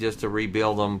easy just to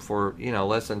rebuild them for,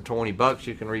 less than $20.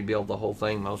 You can rebuild the whole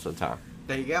thing most of the time.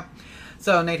 There you go.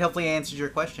 So, Nate, hopefully I answered your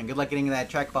question. Good luck getting that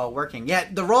trackball working. Yeah,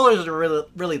 the rollers are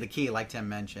really the key, like Tim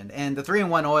mentioned. And the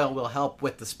 3-in-1 oil will help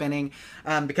with the spinning.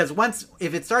 Because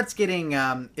if it starts getting,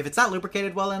 if it's not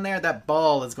lubricated well in there, that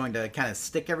ball is going to kind of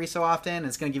stick every so often. And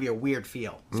it's going to give you a weird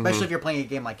feel. Especially if you're playing a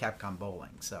game like Capcom Bowling.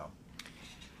 So,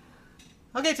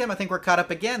 okay, Tim, I think we're caught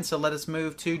up again. So let us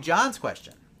move to John's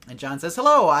question. And John says,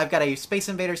 hello, I've got a Space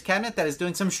Invaders cabinet that is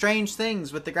doing some strange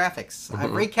things with the graphics.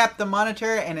 I've recapped the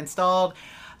monitor and installed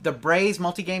the Braze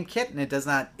multi-game kit, and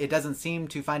it doesn't seem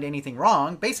to find anything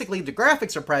wrong. Basically, the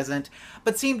graphics are present,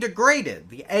 but seem degraded.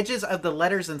 The edges of the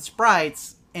letters and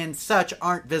sprites and such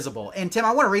aren't visible. And Tim,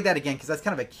 I want to read that again, because that's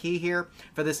kind of a key here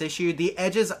for this issue. The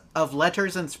edges of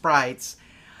letters and sprites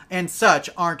and such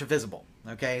aren't visible.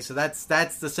 Okay, so that's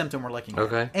the symptom we're looking at.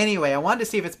 Okay. Anyway, I wanted to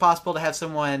see if it's possible to have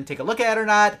someone take a look at it or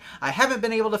not. I haven't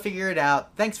been able to figure it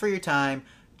out. Thanks for your time,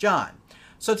 John.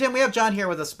 So, Tim, we have John here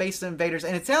with the Space Invaders,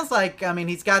 and it sounds like,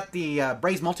 he's got the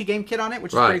Braze multi-game kit on it,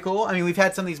 which is pretty cool. We've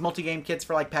had some of these multi-game kits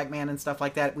for, like, Pac-Man and stuff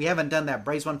like that. We haven't done that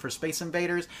Braze one for Space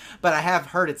Invaders, but I have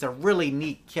heard it's a really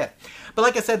neat kit. But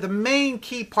like I said, the main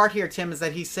key part here, Tim, is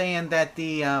that he's saying that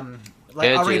the, I'll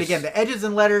read it again, the edges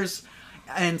and letters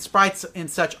and sprites and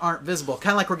such aren't visible,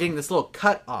 kind of like we're getting this little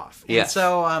cut off. Yes. And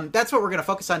so that's what we're going to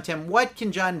focus on, Tim. What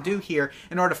can John do here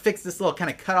in order to fix this little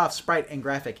kind of cut off sprite and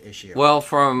graphic issue? Well,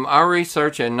 from our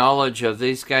research and knowledge of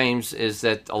these games, is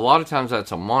that a lot of times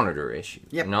that's a monitor issue,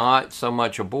 not so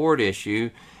much a board issue.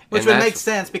 Which would make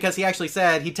sense, because he actually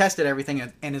said he tested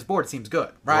everything and his board seems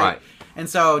good, right? And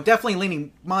so definitely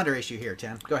leaning monitor issue here,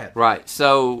 Tim. Go ahead. Right.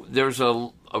 So there's a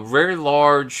very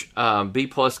large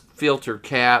B+ filter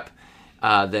cap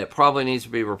that probably needs to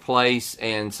be replaced,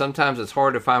 and sometimes it's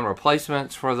hard to find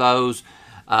replacements for those,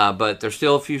 but there's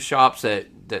still a few shops that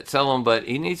sell them, but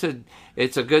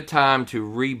it's a good time to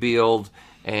rebuild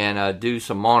and do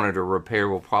some monitor repair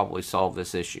will probably solve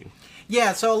this issue.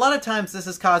 Yeah, so a lot of times this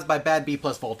is caused by bad B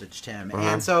plus voltage, Tim.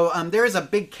 And so there is a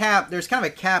big cap. There's kind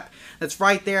of a cap that's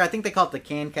right there. I think they call it the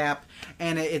can cap.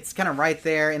 And it's kind of right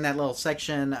there in that little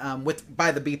section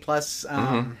by the B plus,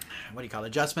 what do you call it,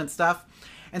 adjustment stuff.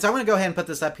 And so I want to go ahead and put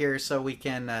this up here so we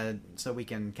can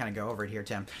kind of go over it here,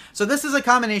 Tim. So this is a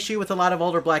common issue with a lot of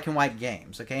older black and white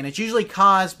games, okay? And it's usually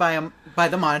caused by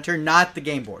the monitor, not the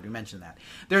game board. We mentioned that.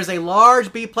 There's a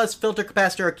large B plus filter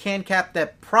capacitor or can cap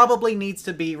that probably needs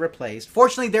to be replaced.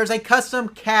 Fortunately, there's a custom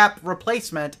cap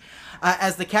replacement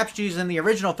as the caps used in the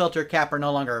original filter cap are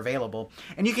no longer available.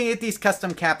 And you can get these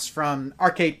custom caps from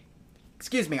Arcade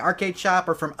Shop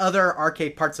or from other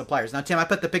arcade part suppliers. Now, Tim, I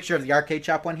put the picture of the Arcade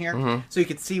Shop one here so you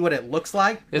can see what it looks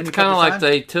like. It's kind of like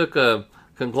they took a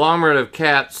conglomerate of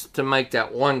caps to make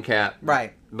that one cap.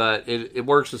 Right. But it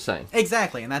works the same.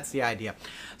 Exactly, and that's the idea.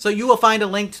 So you will find a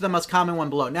link to the most common one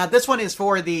below. Now, this one is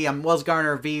for the Wells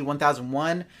Garner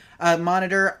V1001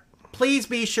 monitor. Please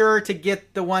be sure to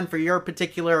get the one for your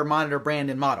particular monitor brand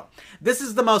and model. This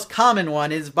is the most common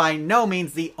one, is by no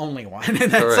means the only one. And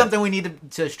that's Correct. something we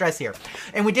need to stress here.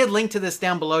 And we did link to this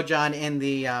down below, John, in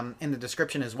the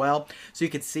description as well. So you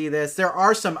could see this. There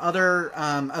are some other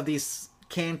of these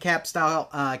can cap style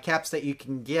caps that you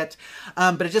can get,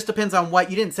 but it just depends on what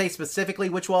you didn't say specifically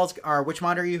which Wells or which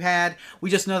monitor you had. We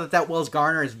just know that Wells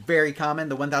Garner is very common.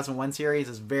 The 1001 series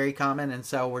is very common, and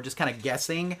so we're just kind of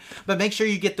guessing. But make sure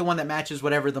you get the one that matches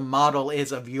whatever the model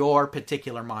is of your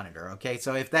particular monitor. Okay,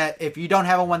 so if you don't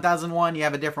have a 1001, you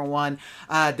have a different one.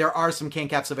 There are some can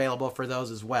caps available for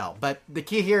those as well. But the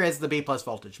key here is the B plus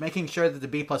voltage, making sure that the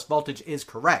B plus voltage is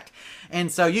correct, and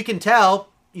so you can tell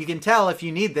if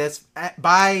you need this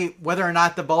by whether or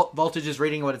not the voltage is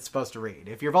reading what it's supposed to read.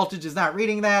 If your voltage is not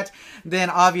reading that, then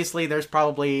obviously there's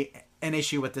probably an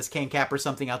issue with this can cap or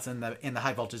something else in the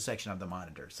high voltage section of the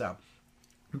monitor. So,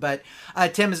 but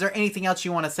Tim, is there anything else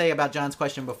you want to say about John's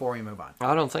question before we move on?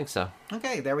 I don't think so.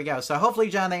 Okay, there we go. So hopefully,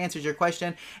 John, that answers your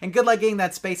question. And good luck getting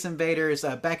that Space Invaders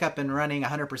back up and running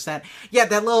 100%. Yeah,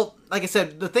 that little, like I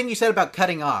said, the thing you said about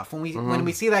cutting off. When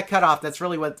we see that cut off, that's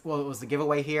really what was the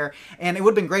giveaway here. And it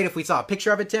would have been great if we saw a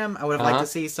picture of it, Tim. I would have liked to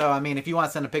see. So, I mean, if you want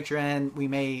to send a picture in, we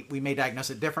may diagnose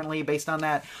it differently based on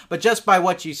that. But just by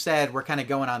what you said, we're kind of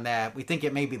going on that. We think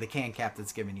it may be the can cap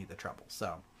that's giving you the trouble.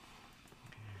 So.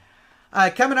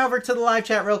 Coming over to the live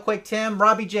chat real quick, Tim.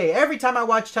 Robbie J. Every time I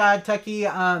watch Todd Tucky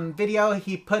video,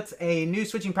 he puts a new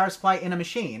switching power supply in a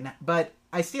machine. But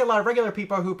I see a lot of regular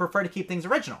people who prefer to keep things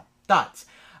original. Thoughts?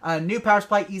 New power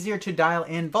supply easier to dial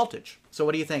in voltage. So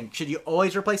what do you think? Should you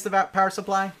always replace the power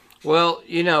supply? Well,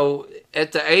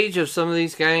 at the age of some of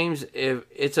these games,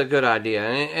 it's a good idea.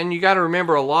 And you got to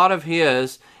remember, a lot of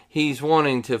he's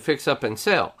wanting to fix up and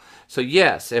sell. So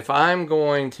yes, if I'm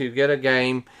going to get a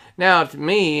game... Now, to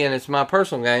me, and it's my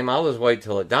personal game, I'll just wait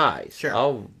till it dies. Sure.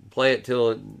 I'll play it till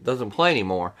it doesn't play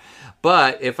anymore.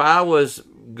 But if I was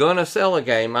going to sell a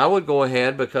game, I would go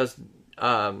ahead because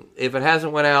if it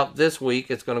hasn't went out this week,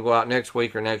 it's going to go out next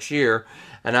week or next year.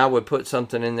 And I would put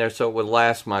something in there so it would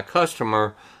last my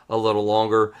customer a little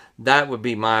longer. That would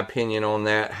be my opinion on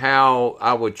that, how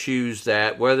I would choose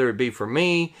that, whether it be for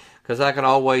me, because I can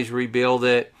always rebuild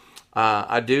it.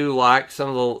 I do like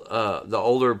some of the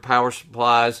older power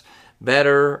supplies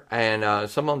better, and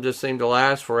some of them just seem to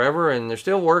last forever, and they're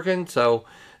still working. So,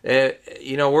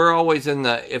 we're always in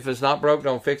the if it's not broke,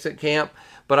 don't fix it camp.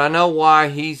 But I know why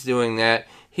he's doing that.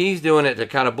 He's doing it to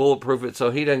kind of bulletproof it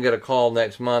so he doesn't get a call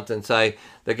next month and say,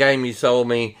 the game you sold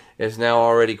me is now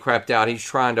already crapped out. He's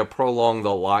trying to prolong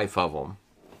the life of them.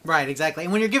 Right, exactly.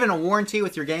 And when you're given a warranty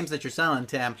with your games that you're selling,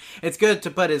 Tim, it's good to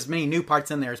put as many new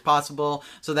parts in there as possible,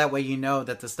 so that way you know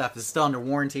that the stuff is still under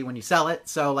warranty when you sell it.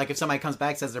 So, like, if somebody comes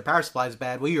back and says their power supply is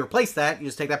bad, well, you replace that, you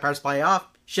just take that power supply off,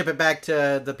 ship it back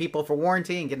to the people for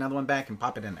warranty, and get another one back and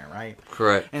pop it in there, right?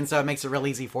 Correct. And so it makes it real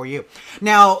easy for you.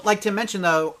 Now, like Tim mentioned,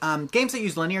 though, games that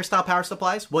use linear style power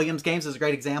supplies, Williams Games is a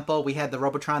great example. We had the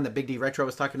Robotron that Big D Retro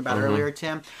was talking about earlier,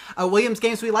 Tim. Williams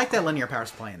Games, we like that linear power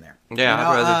supply in there. Yeah,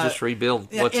 I'd rather just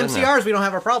rebuild what's in there. MCRs we don't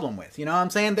have a problem with. You know what I'm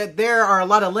saying? That there are a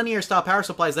lot of linear style power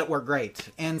supplies that work great.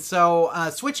 And so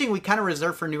switching we kind of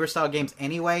reserve for newer style games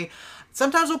anyway.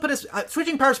 Sometimes we'll put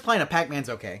switching power supply in a Pac-Man's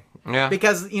okay. Yeah.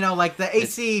 Because, like the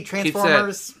AC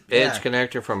Transformers... Keeps that edge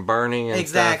connector from burning and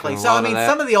exactly. stuff. So,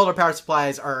 some of the older power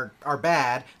supplies are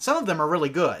bad. Some of them are really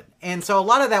good. And so a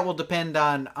lot of that will depend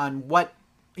on what,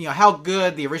 how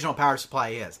good the original power supply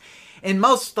is. In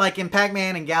most, like in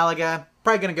Pac-Man and Galaga,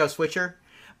 probably going to go switcher.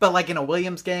 But like in a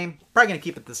Williams game, probably going to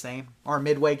keep it the same. Or a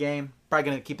Midway game, probably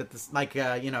going to keep it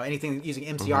anything using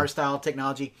MCR style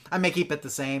technology, I may keep it the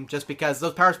same just because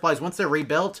those power supplies, once they're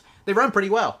rebuilt, they run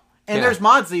pretty well. And Yeah. there's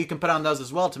mods that you can put on those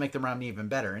as well to make them run even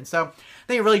better. And so I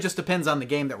think it really just depends on the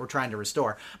game that we're trying to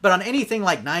restore. But on anything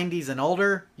like 90s and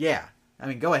older, yeah. I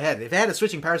mean, go ahead. If it had a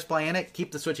switching power supply in it,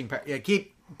 keep the switching power. Yeah,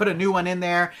 put a new one in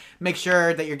there. Make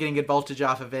sure that you're getting good voltage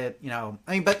off of it.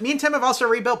 But me and Tim have also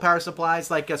rebuilt power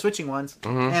supplies, like switching ones.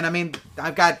 Mm-hmm. And I mean,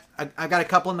 I've got a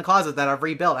couple in the closet that I've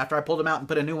rebuilt after I pulled them out and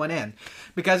put a new one in,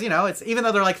 because it's, even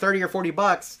though they're like $30 or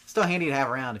 $40, still handy to have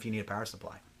around if you need a power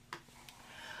supply.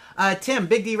 Tim,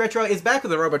 Big D Retro is back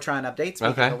with the Robotron update.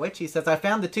 Speaking of which, he says, I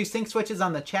found the 2 sync switches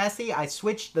on the chassis. I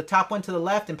switched the top one to the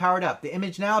left and powered up. The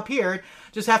image now appeared.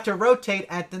 Just have to rotate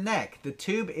at the neck. The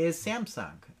tube is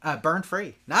Samsung. Burn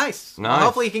free. Nice. Well,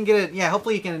 hopefully you can get it. Yeah,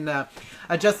 hopefully you can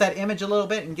adjust that image a little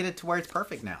bit and get it to where it's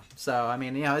perfect now. So, I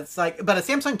mean, it's like, but a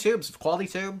Samsung tube's a quality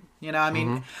tube. I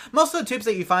mean, most of the tubes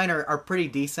that you find are pretty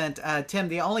decent. Tim,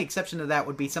 the only exception to that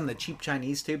would be some of the cheap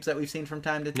Chinese tubes that we've seen from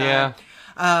time to time. Yeah.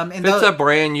 And if it's a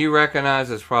brand you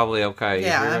recognize, it's probably okay.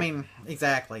 Yeah, I mean,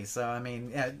 exactly. So, I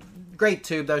mean, great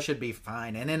tube. Those should be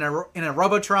fine. And in a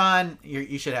Robotron,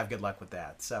 you should have good luck with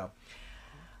that. So,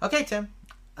 okay, Tim.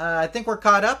 I think we're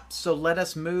caught up, so let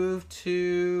us move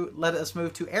to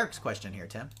Eric's question here,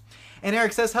 Tim. And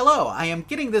Eric says, hello, I am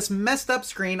getting this messed up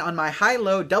screen on my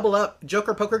high-low double-up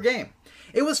Joker Poker game.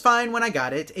 It was fine when I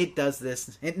got it. It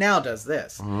now does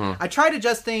this. I tried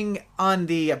adjusting on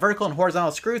the vertical and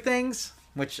horizontal screw things,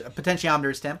 which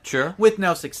potentiometers, Tim. Sure. With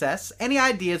no success. Any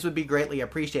ideas would be greatly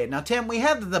appreciated. Now, Tim, we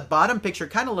have the bottom picture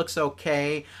kind of looks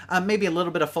okay. Maybe a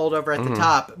little bit of fold over at the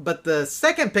top. But the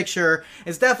second picture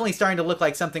is definitely starting to look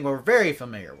like something we're very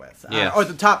familiar with. Yes. Or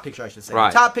the top picture, I should say.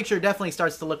 Right. The top picture definitely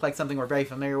starts to look like something we're very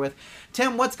familiar with.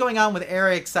 Tim, what's going on with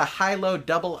Eric's high-low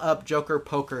double-up Joker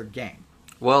Poker game?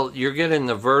 Well, you're getting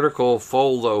the vertical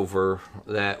fold over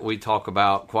that we talk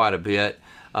about quite a bit.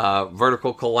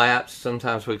 Vertical collapse,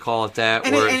 sometimes we call it that.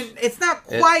 And it's not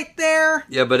quite there.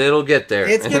 Yeah, but it'll get there.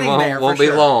 It's getting there. Won't for be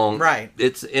sure. long. Right.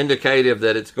 It's indicative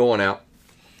that it's going out.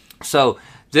 So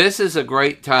this is a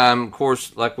great time. Of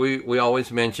course, like we always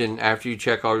mention, after you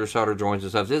check all your solder joints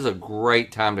and stuff, this is a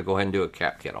great time to go ahead and do a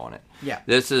cap kit on it. Yeah.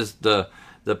 This is the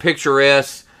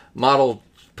picturesque model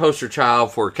poster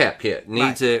child for a cap kit.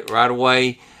 Needs it right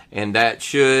away, and that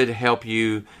should help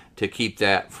you to keep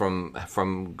that from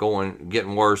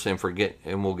getting worse and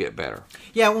we'll get better.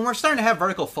 Yeah, when we're starting to have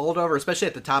vertical fold over, especially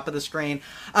at the top of the screen,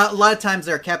 a lot of times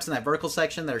there are caps in that vertical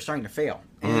section that are starting to fail.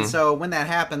 And so when that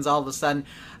happens, all of a sudden,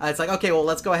 it's like, okay, well,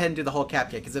 let's go ahead and do the whole cap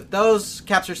kit. Because if those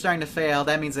caps are starting to fail,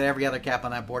 that means that every other cap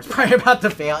on that board is probably about to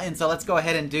fail. And so let's go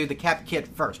ahead and do the cap kit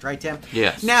first, right, Tim?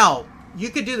 Yes. Now, you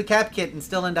could do the cap kit and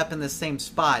still end up in the same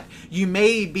spot. You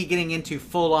may be getting into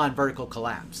full-on vertical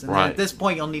collapse. And then at this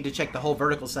point, you'll need to check the whole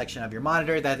vertical section of your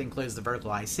monitor. That includes the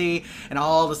vertical IC and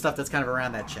all the stuff that's kind of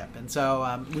around that chip. And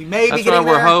so we may be getting there. That's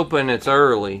why we're hoping it's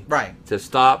early. Right. To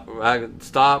stop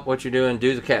what you're doing,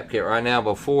 do the cap kit right now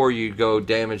before you go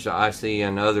damage the IC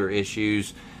and other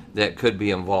issues that could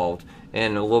be involved.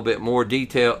 And a little bit more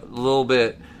detail, a little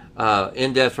bit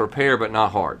in-depth repair, but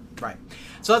not hard. Right.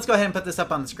 So let's go ahead and put this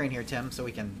up on the screen here, Tim, so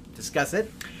we can discuss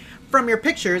it. From your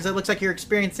pictures, it looks like you're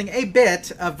experiencing a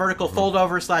bit of vertical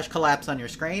fold-over/collapse on your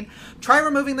screen. Try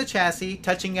removing the chassis,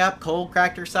 touching up cold,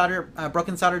 cracked, or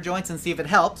broken solder joints, and see if it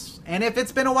helps. And if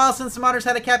it's been a while since the motor's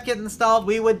had a cap kit installed,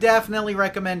 we would definitely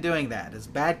recommend doing that, as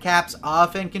bad caps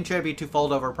often contribute to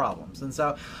fold-over problems. And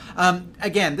so,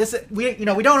 again, we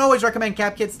don't always recommend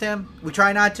cap kits, Tim. We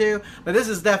try not to, but this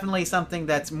is definitely something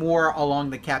that's more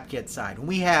along the cap kit side. When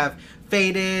we have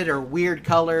faded or weird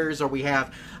colors, or we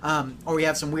have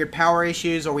some weird power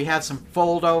issues, or we have some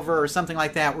fold over or something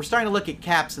like that, we're starting to look at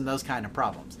caps and those kind of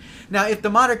problems. Now, if the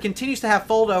monitor continues to have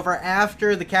fold over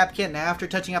after the cap kit and after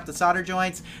touching up the solder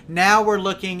joints, now we're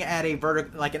looking at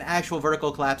an actual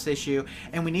vertical collapse issue,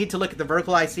 and we need to look at the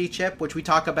vertical IC chip, which we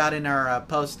talk about in our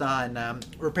post on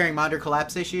repairing monitor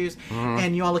collapse issues.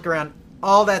 And you want to look around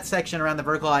all that section around the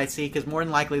vertical IC, because more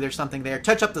than likely there's something there.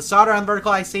 Touch up the solder on the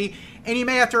vertical IC, and you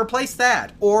may have to replace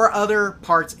that or other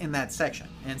parts in that section.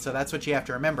 And so that's what you have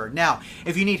to remember. Now,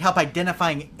 if you need help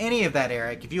identifying any of that,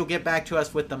 Eric, if you'll get back to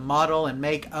us with the model and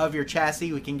make of your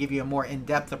chassis, we can give you a more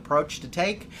in-depth approach to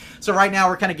take. So right now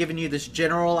we're kind of giving you this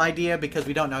general idea because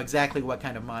we don't know exactly what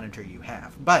kind of monitor you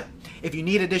have. But if you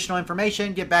need additional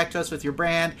information, get back to us with your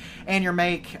brand and your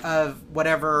make of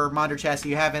whatever monitor chassis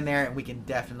you have in there, and we can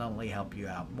definitely help you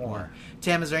out more.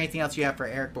 Tim, is there anything else you have for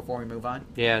Eric before we move on?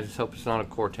 Yeah, I just hope it's not a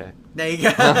Cortex. There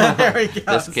you go. There we go.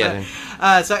 Just kidding.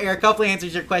 So Eric, hopefully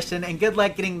answers your question, and good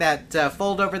luck getting that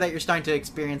fold over that you're starting to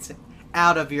experience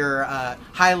out of your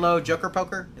high-low Joker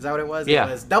Poker. Is that what it was? Yeah.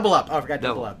 It was Double Up. Oh, I forgot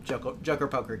Double Up. Joker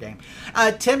Poker game.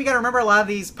 Tim, you got to remember a lot of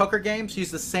these poker games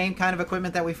use the same kind of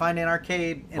equipment that we find in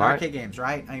arcade games,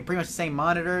 right? I mean, pretty much the same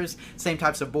monitors, same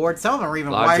types of boards. Some of them are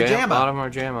even wire JAMA. A lot of them are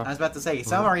JAMA. I was about to say,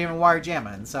 some are even wire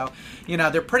JAMA. And so,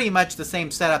 they're pretty much the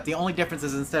same setup. The only difference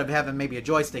is instead of having maybe a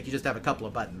joystick, you just have a couple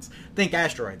of buttons. Think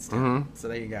Asteroids, Tim. Mm-hmm. So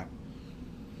there you go.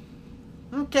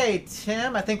 Okay,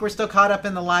 Tim, I think we're still caught up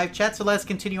in the live chat, so let's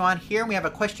continue on here. We have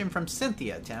a question from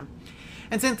Cynthia, Tim.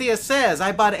 And Cynthia says,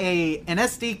 I bought an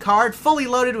SD card fully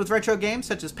loaded with retro games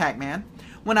such as Pac-Man.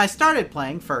 When I started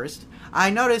playing first, I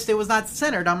noticed it was not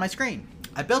centered on my screen.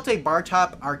 I built a bar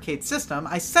top arcade system.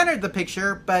 I centered the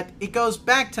picture, but it goes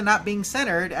back to not being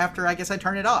centered after I guess I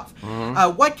turn it off.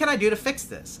 Mm-hmm. What can I do to fix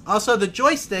this? Also, the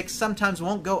joysticks sometimes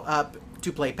won't go up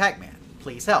to play Pac-Man.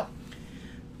 Please help.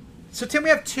 So, Tim, we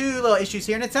have two little issues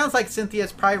here, and it sounds like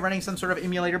Cynthia's probably running some sort of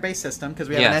emulator-based system, because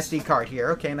we have an SD card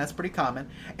here, okay, and that's pretty common.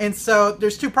 And so,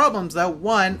 there's two problems, though.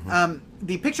 One,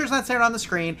 the picture's not centered on the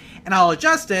screen, and I'll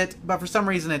adjust it, but for some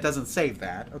reason it doesn't save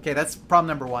that. Okay, that's problem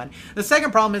number one. The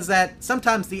second problem is that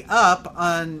sometimes the up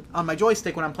on my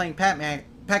joystick when I'm playing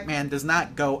Pac-Man does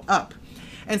not go up.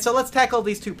 And so let's tackle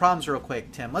these two problems real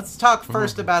quick, Tim. Let's talk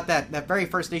first about that very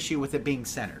first issue with it being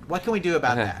centered. What can we do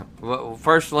about that? Well,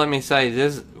 first, let me say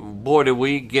this. Boy, do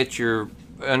we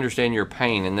understand your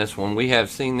pain in this one. We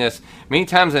have seen this many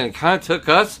times, and it kind of took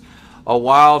us a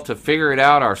while to figure it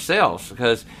out ourselves,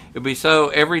 because it'd be so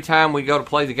every time we go to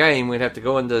play the game, we'd have to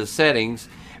go into the settings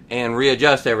and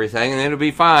readjust everything, and then it'd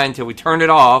be fine until we turned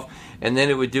it off, and then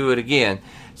it would do it again.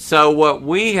 So what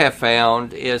we have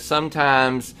found is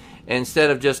sometimes,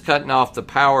 instead of just cutting off the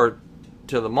power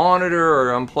to the monitor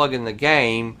or unplugging the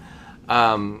game,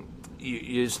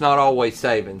 it's not always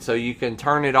saving. So you can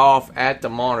turn it off at the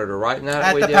monitor, right?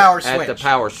 At the power switch. At the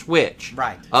power switch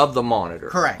of the monitor.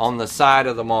 Correct. On the side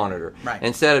of the monitor. Right.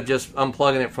 Instead of just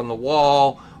unplugging it from the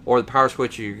wall or the power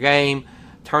switch of your game,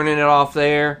 turning it off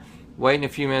there, waiting a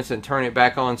few minutes and turn it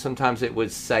back on. Sometimes it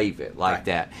would save it like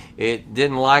that. It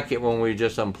didn't like it when we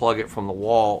just unplug it from the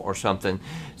wall or something.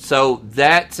 So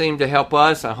that seemed to help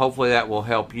us, and hopefully that will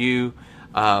help you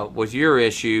with your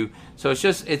issue. So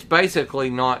it's basically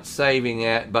not saving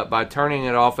it, but by turning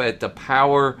it off at the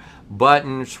power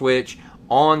button switch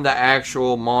on the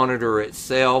actual monitor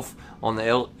itself, on the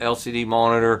LCD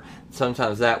monitor,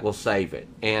 sometimes that will save it.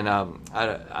 And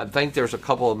I think there's a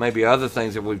couple of maybe other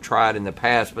things that we've tried in the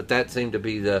past, but that seemed to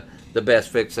be the best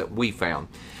fix that we found.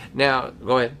 Now,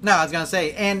 go ahead. No, I was going to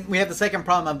say, and we have the second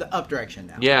problem of the up direction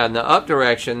now. Yeah, and the up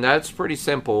direction, that's pretty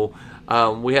simple.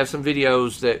 We have some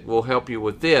videos that will help you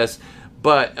with this,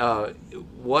 but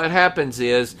what happens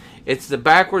is it's the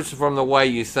backwards from the way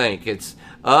you think. It's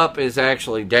up is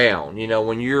actually down.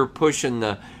 When you're pushing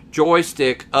the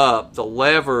joystick up, the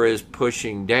lever is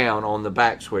pushing down on the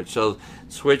back switch. So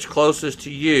switch closest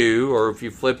to you, or if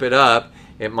you flip it up,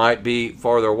 it might be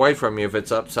farther away from you if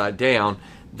it's upside down.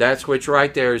 That switch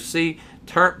right there,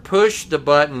 push the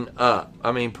button up.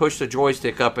 Push the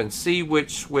joystick up and see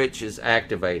which switch is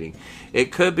activating.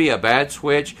 It could be a bad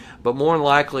switch, but more than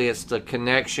likely it's the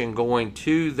connection going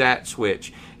to that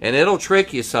switch. And it'll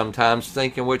trick you sometimes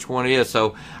thinking which one it is.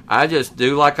 So I just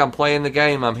do like I'm playing the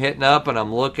game. I'm hitting up and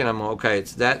I'm looking. Okay,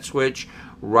 it's that switch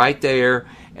right there.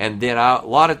 And then a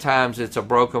lot of times it's a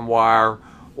broken wire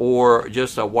or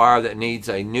just a wire that needs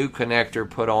a new connector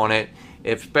put on it.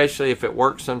 Especially if it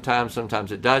works sometimes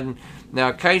it doesn't. Now,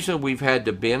 occasionally we've had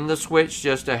to bend the switch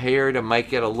just a hair to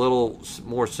make it a little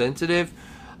more sensitive.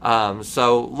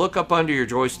 So look up under your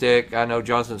joystick. I know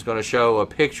Johnson's going to show a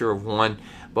picture of one,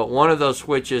 but one of those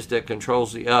switches that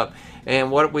controls the up. And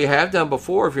what we have done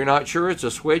before, if you're not sure it's a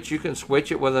switch, you can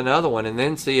switch it with another one and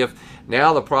then see if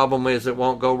now the problem is it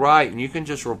won't go right. And you can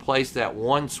just replace that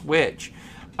one switch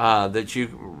that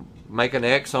you make an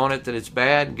X on it that it's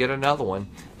bad and get another one.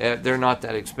 They're not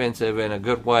that expensive in a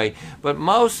good way. But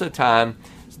most of the time,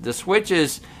 the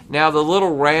switches, now the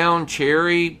little round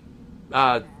cherry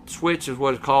switch is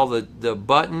what is called the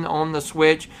button on the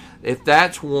switch. If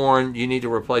that's worn, you need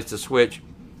to replace the switch.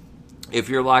 If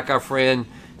you're like our friend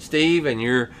Steve and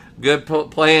you're good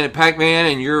playing at Pac-Man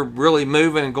and you're really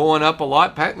moving and going up a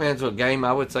lot, Pac-Man's a game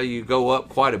I would say you go up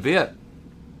quite a bit,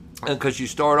 because you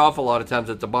start off a lot of times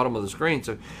at the bottom of the screen,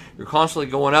 so you're constantly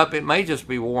going up. It may just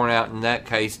be worn out. In that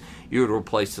case, you would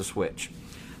replace the switch.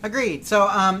 Agreed. So,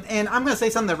 and I'm going to say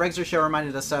something that Regzer Show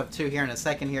reminded us of too here in a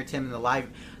second here, Tim, in the live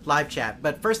chat.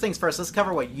 But first things first, let's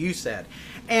cover what you said.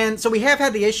 And so we have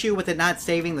had the issue with it not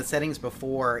saving the settings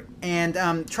before. And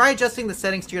try adjusting the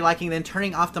settings to your liking, then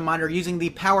turning off the monitor using the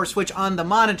power switch on the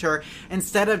monitor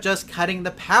instead of just cutting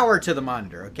the power to the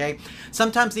monitor, okay?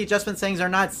 Sometimes the adjustment settings are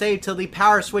not saved till the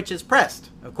power switch is pressed.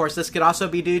 Of course, this could also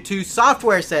be due to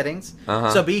software settings,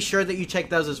 so be sure that you check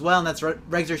those as well. And that's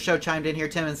Regzer Show chimed in here,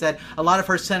 Tim, and said a lot of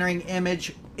her centering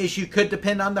image issue could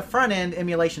depend on the front-end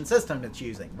emulation system it's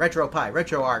using. RetroPie,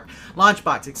 RetroArch,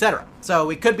 Launchbox, etc.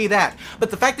 So it could be that. But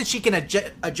the fact that she can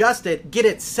adjust it, get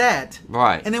it set,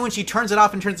 right, and then when she turns it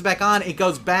off and turns it back on, it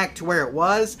goes back to where it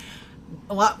was.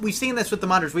 We've seen this with the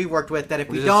monitors we've worked with, that if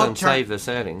we don't save the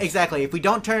settings. Exactly. If we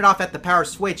don't turn it off at the power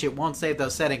switch, it won't save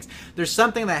those settings. There's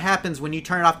something that happens when you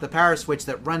turn off the power switch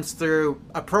that runs through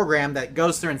a program that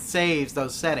goes through and saves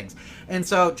those settings. And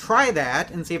so try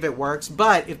that and see if it works.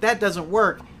 But if that doesn't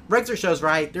work, Regzer Show's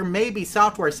right. There may be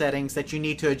software settings that you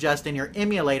need to adjust in your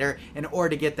emulator in order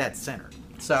to get that centered.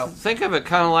 So think of it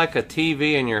kind of like a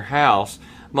TV in your house.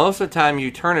 Most of the time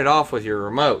you turn it off with your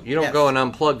remote. You don't go and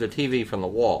unplug the TV from the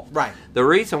wall. Right. The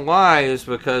reason why is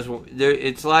because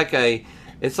it's like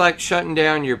shutting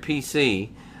down your PC.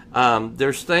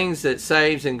 There's things that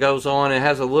saves and goes on. It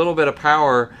has a little bit of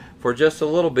power for just a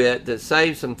little bit that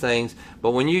saves some things.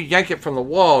 But when you yank it from the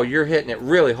wall, you're hitting it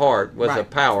really hard with the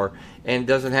power and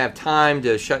doesn't have time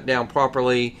to shut down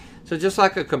properly. So just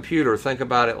like a computer, think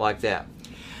about it like that.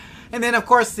 And then, of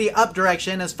course, the up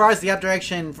direction. As far as the up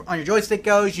direction on your joystick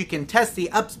goes, you can test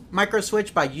the up micro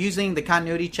switch by using the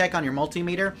continuity check on your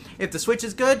multimeter. If the switch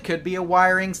is good, could be a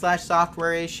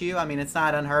wiring/software issue. I mean, it's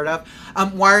not unheard of.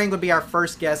 Wiring would be our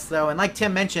first guess, though. And like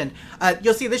Tim mentioned,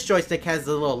 you'll see this joystick has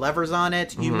the little levers on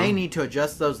it. You may need to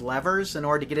adjust those levers in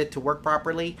order to get it to work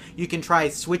properly. You can try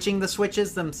switching the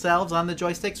switches themselves on the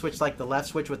joystick, switch like the left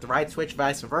switch with the right switch,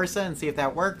 vice versa, and see if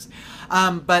that works.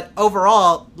 But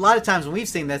overall, a lot of times when we've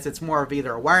seen this, it's more of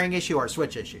either a wiring issue or a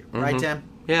switch issue, right, Tim?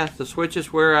 Yeah, the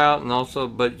switches wear out, and also,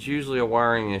 but it's usually a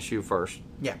wiring issue first.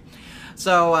 Yeah.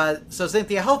 So,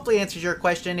 Cynthia, hopefully answers your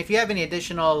question. If you have any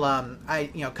additional,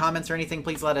 comments or anything,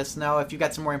 please let us know. If you've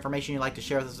got some more information you'd like to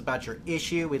share with us about your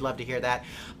issue, we'd love to hear that.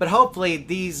 But hopefully,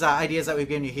 these ideas that we've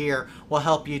given you here will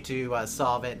help you to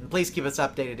solve it. And please keep us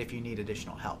updated if you need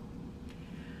additional help.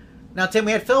 Now, Tim,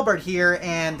 we had Filbert here,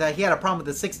 and he had a problem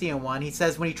with the 60-in-1. He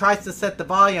says when he tries to set the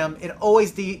volume, it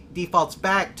always defaults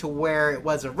back to where it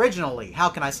was originally. How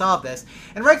can I solve this?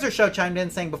 And Regzer Show chimed in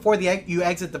saying before you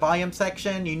exit the volume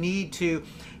section, you need to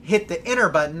hit the enter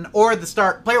button or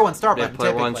the player one start button.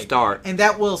 Player one start. And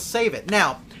that will save it.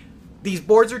 Now, these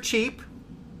boards are cheap.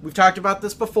 We've talked about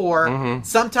this before.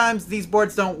 Sometimes these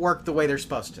boards don't work the way they're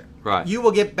supposed to. Right. You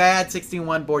will get bad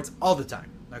 60-in-1 boards all the time.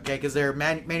 Okay, because they're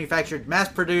manufactured,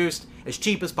 mass-produced, as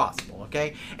cheap as possible,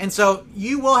 okay? And so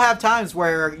you will have times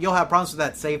where you'll have problems with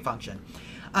that save function.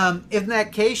 In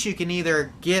that case, you can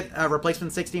either get a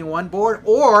replacement 60-in-1 board,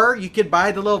 or you could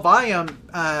buy the little volume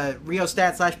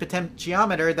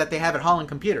rheostat/potentiometer that they have at Holland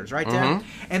Computers, right, Tim?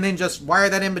 And then just wire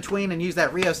that in between and use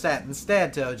that rheostat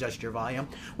instead to adjust your volume,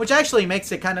 which actually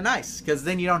makes it kind of nice, because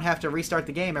then you don't have to restart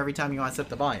the game every time you want to set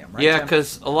the volume, right, Yeah, Tim?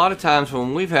 because a lot of times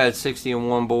when we've had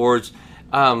 60-in-1 boards,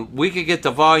 we could get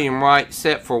the volume right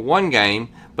set for one game,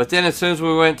 but then as soon as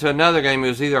we went to another game, it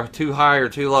was either too high or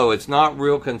too low. It's not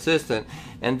real consistent.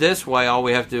 And this way, all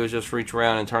we have to do is just reach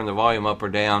around and turn the volume up or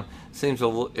down. It's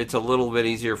a little bit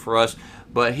easier for us.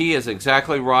 But he is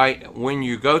exactly right. When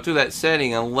you go through that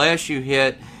setting, unless you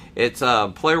hit, it's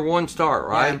player one start,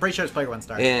 right? Yeah, I'm pretty sure it's player one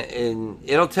start. And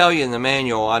it'll tell you in the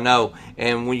manual, I know.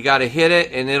 And when you got to hit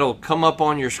it, and it'll come up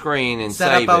on your screen and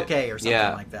save it. Set up OK or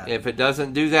something like that. If it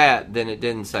doesn't do that, then it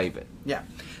didn't save it. Yeah.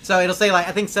 So it'll say,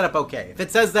 I think set up OK. If it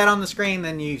says that on the screen,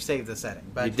 then you save the setting.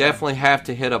 But you definitely have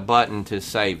to hit a button to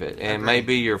save it. And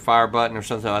maybe your fire button or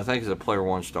something, I think, is a player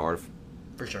one start.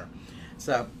 For sure.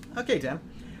 So, okay, Tim.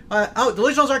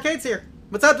 Delusional's Arcade's here.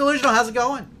 What's up, Delusional? How's it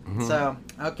going? So,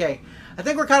 okay. I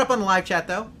think we're caught up on the live chat,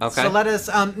 though. Okay. So let us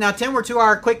now, Tim. We're to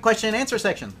our quick question and answer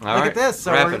section. All Look right. at this.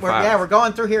 So we're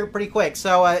going through here pretty quick.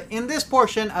 So in this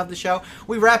portion of the show,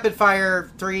 we rapid fire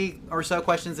 3 or so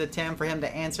questions at Tim for him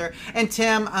to answer. And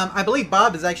Tim, I believe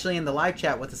Bob is actually in the live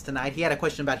chat with us tonight. He had a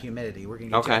question about humidity. We're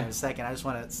going to get to that in a second. I just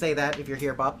want to say that if you're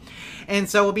here, Bob. And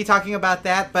so we'll be talking about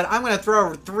that. But I'm going to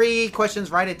throw 3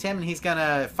 questions right at Tim, and he's going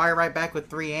to fire right back with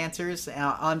 3 answers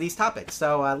on these topics.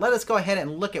 So let us go ahead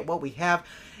and look at what we have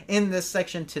in this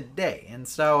section today. And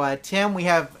so, Tim, we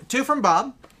have 2 from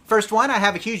Bob. First one, I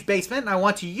have a huge basement, and I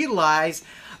want to utilize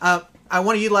a I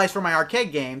want to utilize for my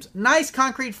arcade games. Nice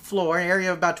concrete floor,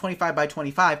 area of about 25 by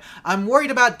 25. I'm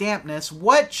worried about dampness.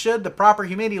 What should the proper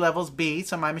humidity levels be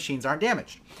so my machines aren't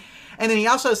damaged? And then he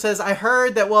also says, I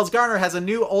heard that Wells Gardner has a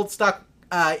new old stock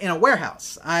in a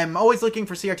warehouse. I'm always looking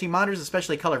for CRT monitors,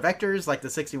 especially color vectors like the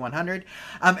 6100.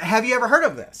 Have you ever heard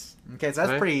of this? Okay, so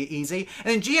that's pretty easy. And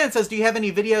then Gian says, do you have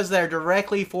any videos that are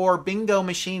directly for bingo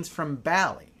machines from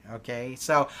Bally? Okay,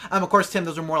 so, of course, Tim,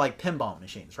 those are more like pinball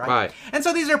machines, right? Right. And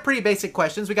so these are pretty basic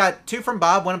questions. We got 2 from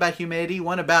Bob, one about humidity,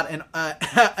 one about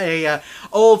an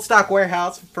old stock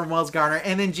warehouse from Wells Gardner,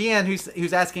 and then Gian,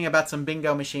 who's asking about some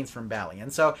bingo machines from Bally.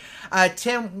 And so,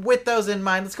 Tim, with those in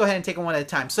mind, let's go ahead and take them one at a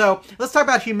time. So, let's talk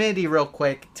about humidity real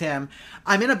quick, Tim.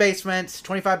 I'm in a basement,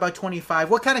 25 by 25.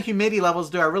 What kind of humidity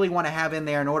levels do I really want to have in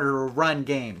there in order to run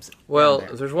games? Well,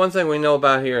 there's one thing we know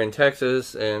about here in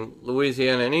Texas and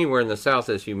Louisiana and anywhere in the South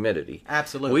is humidity.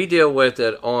 Absolutely. We deal with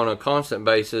it on a constant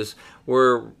basis.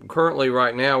 We're currently,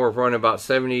 right now, we're running about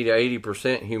 70 to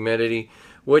 80% humidity,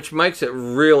 which makes it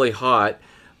really hot.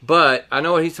 But I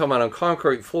know what he's talking about on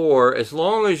concrete floor. As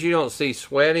long as you don't see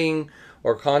sweating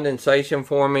or condensation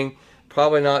forming,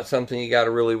 probably not something you got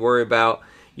to really worry about.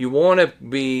 You want to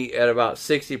be at about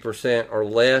 60% or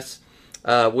less.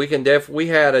 We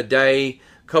had a day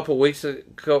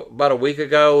about a week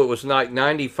ago. It was like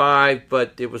 95,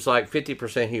 but it was like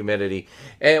 50% humidity,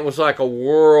 and it was like a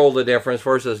world of difference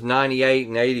versus 98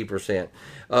 and 80%.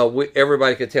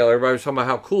 Everybody could tell. Everybody was talking about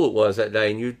how cool it was that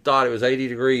day, and you thought it was 80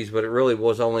 degrees, but it really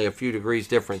was only a few degrees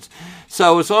difference.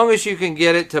 So as long as you can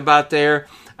get it to about there,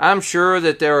 I'm sure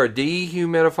that there are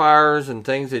dehumidifiers and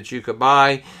things that you could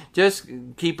buy. Just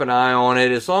keep an eye on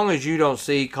it. As long as you don't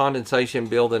see condensation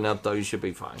building up, though, you should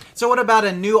be fine. So what about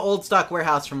a new old stock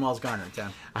warehouse from Wells Gardner,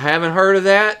 Tim? I haven't heard of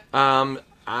that.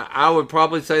 I would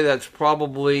probably say that's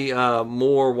probably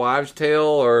more wives'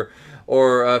 tale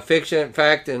or fiction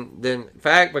than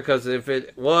fact, because if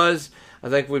it was, I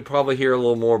think we'd probably hear a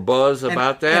little more buzz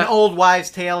about that. An old wives'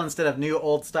 tale instead of new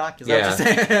old stock? Is that what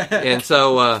you're saying? And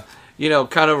so,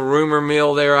 kind of a rumor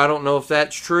mill there. I don't know if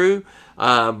that's true.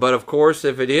 But of course,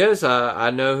 if it is, I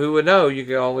know who would know. You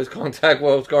can always contact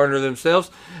Wells Gardner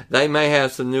themselves. They may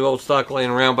have some new old stock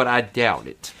laying around, but I doubt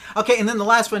it. Okay, and then the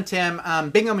last one, Tim,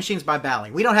 Bingo Machines by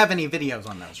Bally. We don't have any videos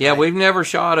on those, Yeah, right? We've never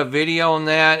shot a video on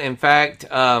that. In fact,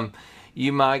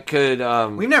 you could...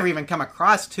 We've never even come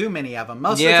across too many of them.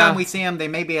 Most of the time we see them, they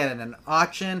may be at an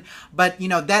auction. But,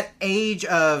 that age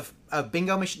of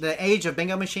bingo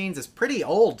machines is pretty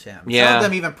old, Tim. Yeah. Some of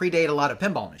them even predate a lot of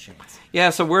pinball machines.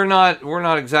 Yeah, so we're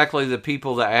not exactly the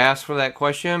people to ask for that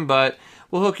question, but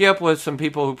we'll hook you up with some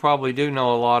people who probably do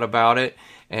know a lot about it,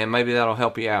 and maybe that'll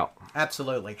help you out.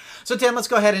 Absolutely. So, Tim, let's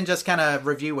go ahead and just kind of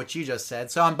review what you just said.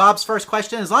 So, on Bob's first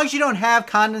question, as long as you don't have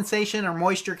condensation or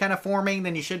moisture kind of forming,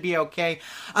 then you should be okay.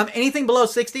 Anything below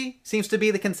 60 seems to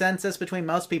be the consensus between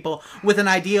most people, with an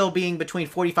ideal being between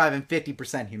 45 and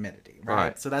 50% humidity.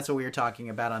 Right? So, that's what we were talking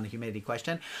about on the humidity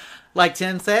question. Like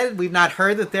Tim said, we've not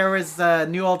heard that there was a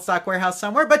new old stock warehouse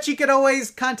somewhere, but you could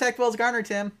always contact Wells Gardner,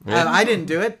 Tim. Yeah. I didn't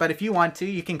do it, but if you want to,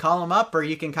 you can call them up or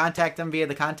you can contact them via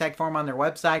the contact form on their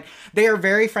website. They are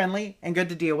very friendly and good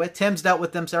to deal with. Tim's dealt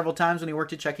with them several times when he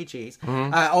worked at Chuck E. Cheese.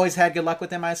 Always had good luck with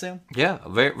them, I assume? Yeah,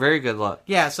 very, very good luck.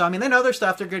 Yeah, so, they know their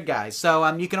stuff. They're good guys. So,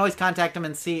 you can always contact them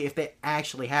and see if they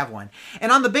actually have one. And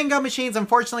on the bingo machines,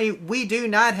 unfortunately, we do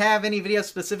not have any videos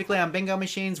specifically on bingo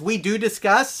machines. We do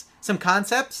discuss some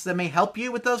concepts that may help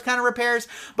you with those kind of repairs,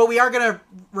 but we are going to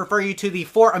refer you to the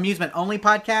For Amusement Only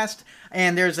podcast,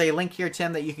 and there's a link here,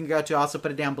 Tim, that you can go to. I'll also put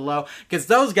it down below, because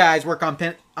those guys work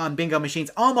on bingo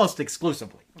machines almost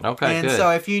exclusively. Okay, and good.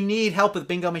 so if you need help with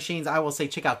bingo machines, I will say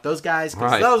check out those guys,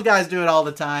 because Right. those guys do it all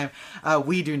the time.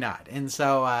 We do not. And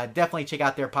so definitely check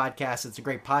out their podcast. It's a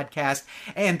great podcast,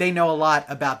 and they know a lot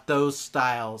about those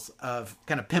styles of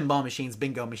kind of pinball machines,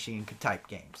 bingo machine type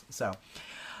games. So,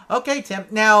 okay, Tim.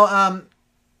 Now,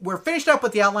 we're finished up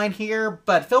with the outline here,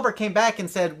 but Philbert came back and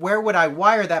said, where would I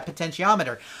wire that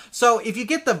potentiometer? So if you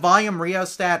get the volume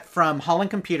rheostat from Holland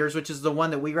Computers, which is the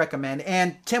one that we recommend,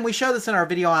 and Tim, we show this in our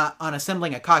video on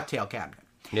assembling a cocktail cabinet.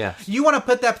 Yeah. You want to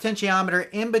put that potentiometer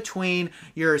in between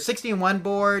your 60-in-1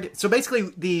 board. So basically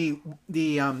the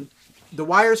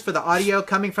wires for the audio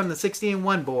coming from the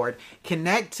 60-in-1 board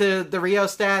connect to the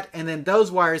rheostat, and then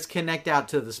those wires connect out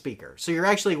to the speaker. So you're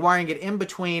actually wiring it in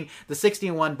between the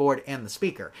 60-in-1 board and the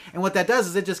speaker. And what that does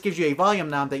is it just gives you a volume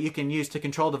knob that you can use to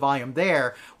control the volume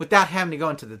there without having to go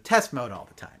into the test mode all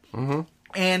the time. Mm-hmm.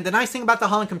 And the nice thing about the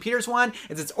Holland Computers one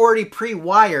is it's already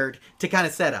pre-wired to kind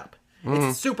of set up.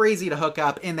 It's super easy to hook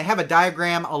up, and they have a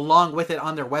diagram along with it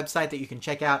on their website that you can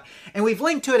check out. And we've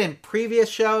linked to it in previous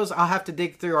shows. I'll have to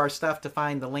dig through our stuff to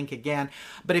find the link again.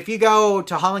 But if you go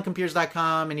to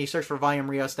hollandcomputers.com and you search for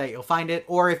Volume Rheostat, you'll find it.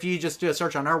 Or if you just do a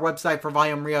search on our website for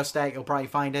Volume Rheostat, you'll probably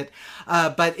find it.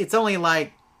 But it's only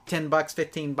like $10,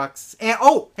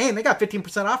 $15. And they got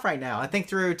 15% off right now. I think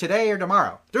through today or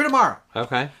tomorrow. Through tomorrow.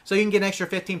 Okay. So you can get an extra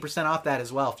 15% off that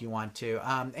as well if you want to.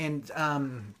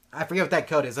 I forget what that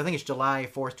code is. I think it's July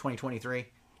 4th, 2023.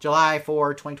 July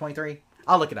 4, 2023.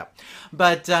 I'll look it up.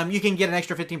 But you can get an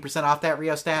extra 15% off that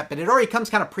rheostat. But it already comes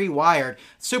kind of pre-wired.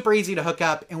 Super easy to hook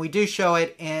up. And we do show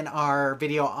it in our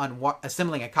video on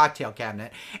assembling a cocktail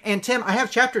cabinet. And Tim, I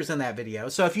have chapters in that video.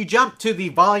 So if you jump to the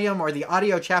volume or the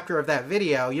audio chapter of that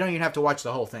video, you don't even have to watch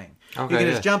the whole thing. Okay, you can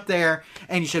just jump there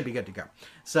and you should be good to go.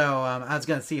 So I was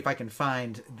going to see if I can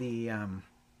find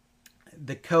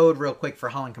the code real quick for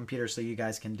Holland Computers so you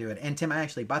guys can do it. And Tim, I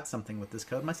actually bought something with this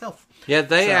code myself. Yeah,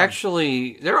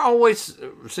 they're always,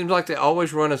 seems like they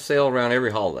always run a sale around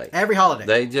every holiday. Every holiday.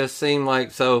 They just seem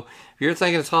like, so if you're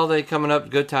thinking it's holiday coming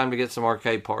up, good time to get some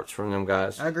arcade parts from them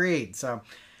guys. Agreed. So,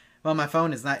 well, my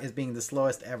phone is being the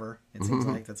slowest ever. It seems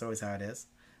like that's always how it is.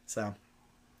 So,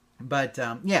 but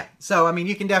yeah, so I mean,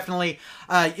 you can definitely,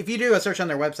 if you do a search on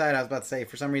their website, I was about to say,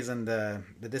 for some reason the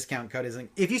discount code isn't.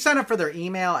 If you sign up for their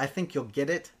email, I think you'll get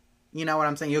it. You know what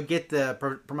I'm saying? You'll get the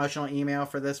promotional email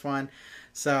for this one.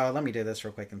 So let me do this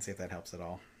real quick and see if that helps at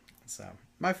all. So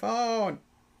my phone,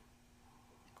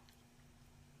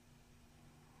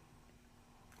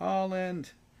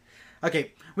 Holland.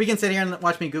 Okay, we can sit here and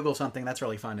watch me Google something. That's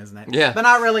really fun, isn't it? Yeah. But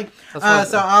not really. So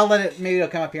That's I'll let it, maybe it'll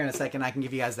come up here in a second. I can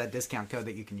give you guys that discount code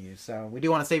that you can use. So we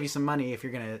do want to save you some money if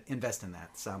you're going to invest in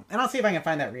that. So, and I'll see if I can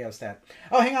find that rheostat.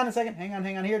 Oh, hang on a second. Hang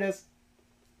on. Here it is.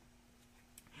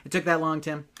 It took that long,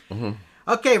 Tim.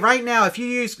 Okay, right now, if you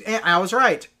use, I was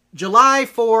right, July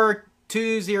 4,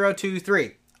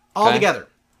 2023, all together,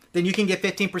 then you can get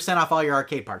 15% off all your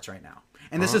arcade parts right now.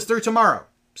 And this is through tomorrow.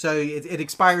 So it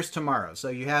expires tomorrow. So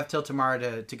you have till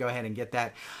tomorrow to go ahead and get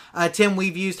that. Tim,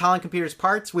 we've used Holland Computers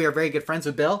parts. We are very good friends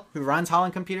with Bill, who runs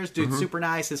Holland Computers. Dude's super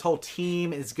nice. His whole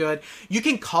team is good. You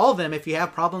can call them if you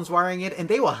have problems wiring it, and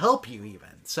they will help you even.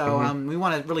 So we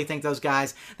want to really thank those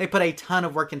guys. They put a ton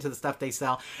of work into the stuff they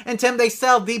sell. And Tim, they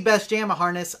sell the best JAMA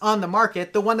harness on the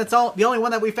market. The only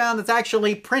one that we found that's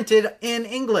actually printed in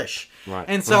English. Right.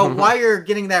 And so while you're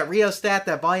getting that rheostat,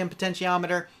 that volume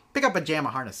potentiometer, pick up a JAMA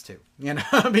harness too, you know,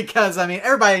 because I mean,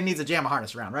 everybody needs a JAMA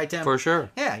harness around, right, Tim? For sure.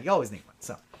 Yeah, you always need one.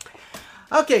 So,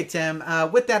 okay, Tim,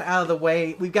 with that out of the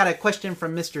way, we've got a question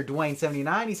from Mr.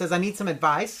 Dwayne79. He says, I need some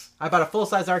advice. I bought a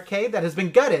full-size arcade that has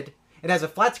been gutted. It has a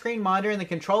flat screen monitor and the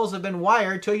controls have been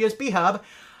wired to a USB hub.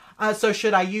 So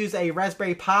should I use a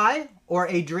Raspberry Pi or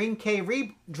a Dreamcade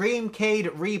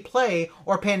Replay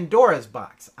or Pandora's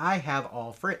box? I have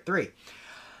all three.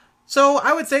 So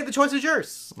I would say the choice is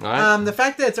yours. Right. The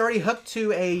fact that it's already hooked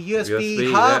to a USB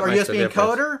that hub or makes a USB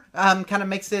encoder kind of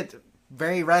makes it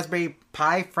very Raspberry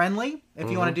Pi friendly if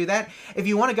you want to do that. If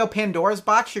you want to go Pandora's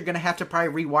box, you're going to have to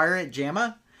probably rewire it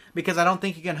JAMA, because I don't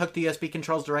think you can hook the USB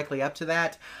controls directly up to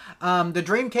that. The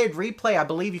Dreamcade Replay, I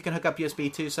believe you can hook up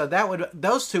USB too, so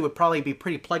those two would probably be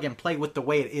pretty plug and play with the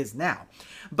way it is now.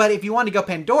 But if you want to go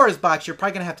Pandora's box, you're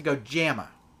probably going to have to go JAMA.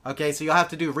 Okay, so you'll have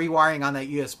to do rewiring on that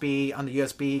USB, on the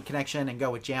USB connection, and go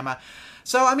with JAMA.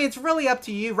 So, I mean, it's really up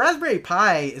to you. Raspberry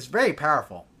Pi is very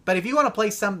powerful. But if you want to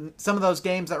play some of those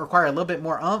games that require a little bit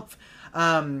more oomph,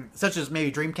 such as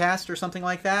maybe Dreamcast or something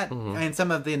like that, and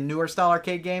some of the newer style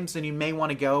arcade games, then you may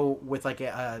want to go with like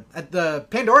the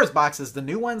Pandora's box is the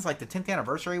new ones, like the 10th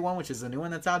anniversary one, which is the new one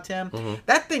that's out, Tim.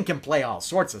 That thing can play all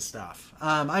sorts of stuff.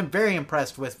 I'm very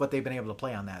impressed with what they've been able to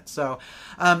play on that. So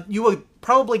you will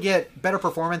probably get better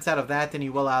performance out of that than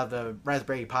you will out of the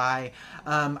Raspberry Pi.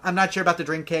 I'm not sure about the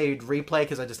Dreamcade Replay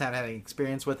because I just haven't had any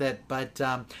experience with it, but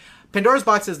Pandora's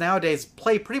boxes nowadays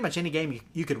play pretty much any game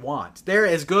you could want. They're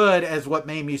as good as what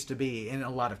MAME used to be in a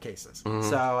lot of cases.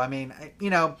 So, I mean, you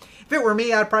know, if it were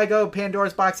me, I'd probably go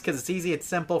Pandora's box because it's easy, it's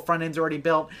simple, front end's already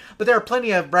built. But there are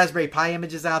plenty of Raspberry Pi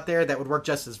images out there that would work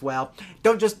just as well.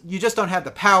 You just don't have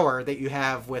the power that you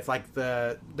have with like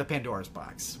the Pandora's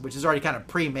box, which is already kind of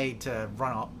pre-made to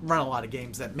run a lot of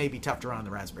games that may be tough to run on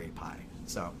the Raspberry Pi.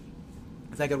 So,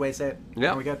 is that a good way to say it?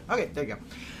 Yeah. Are we good? Okay, there you go.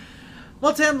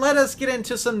 Well, Tim, let us get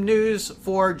into some news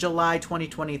for July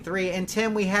 2023. And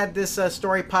Tim, we had this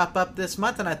story pop up this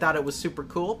month, and I thought it was super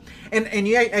cool. And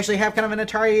you actually have kind of an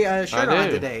Atari shirt on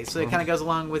today, so it kind of goes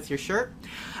along with your shirt.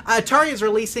 Atari is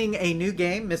releasing a new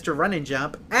game, Mr. Run and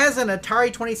Jump, as an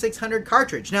Atari 2600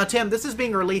 cartridge. Now, Tim, this is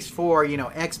being released for,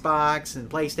 Xbox and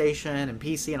PlayStation and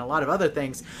PC and a lot of other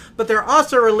things, but they're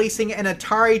also releasing an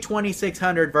Atari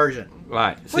 2600 version.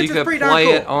 Right. So which you is could pretty darn play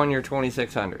it cool. on your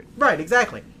 2600. Right,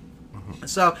 exactly.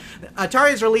 So,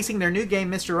 Atari is releasing their new game,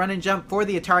 Mr. Run and Jump, for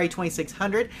the Atari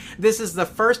 2600. This is the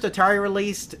first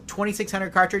Atari-released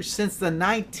 2600 cartridge since the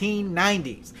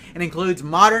 1990s. It includes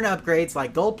modern upgrades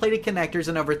like gold-plated connectors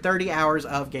and over 30 hours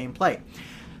of gameplay.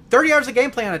 30 hours of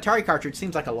gameplay on an Atari cartridge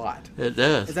seems like a lot. It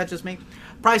does. Is that just me?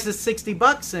 Price is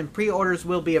 $60, and pre-orders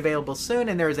will be available soon.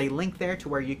 And there is a link there to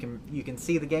where you can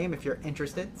see the game if you're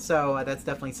interested. So that's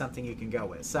definitely something you can go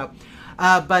with. So,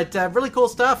 but really cool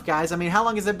stuff, guys. I mean, how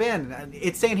long has it been?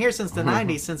 It's staying here since the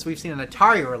 '90s, since we've seen an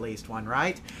Atari released one,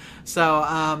 right?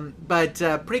 So, but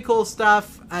pretty cool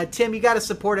stuff. Tim, you got to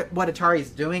support what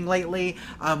Atari's doing lately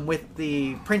with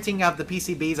the printing of the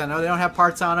PCBs. I know they don't have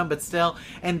parts on them, but still.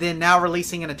 And then now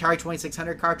releasing an Atari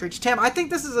 2600 cartridge. Tim, I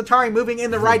think this is Atari moving in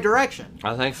the right direction.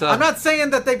 I think so. I'm not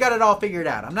saying that they've got it all figured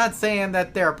out. I'm not saying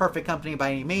that they're a perfect company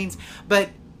by any means, but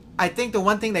I think the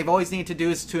one thing they've always needed to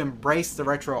do is to embrace the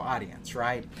retro audience,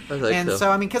 right? I think so,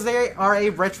 I mean, because they are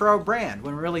a retro brand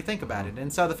when we really think about it.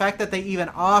 And so the fact that they even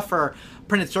offer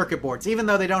printed circuit boards, even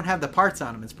though they don't have the parts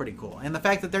on them, is pretty cool. And the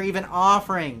fact that they're even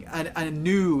offering a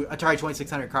new Atari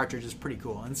 2600 cartridge is pretty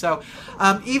cool. And so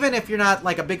even if you're not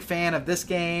like a big fan of this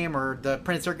game or the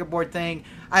printed circuit board thing,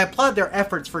 I applaud their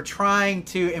efforts for trying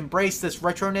to embrace this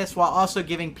retroness while also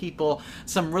giving people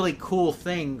some really cool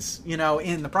things,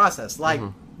 in the process, like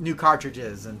new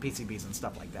cartridges and PCBs and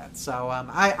stuff like that. So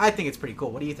I think it's pretty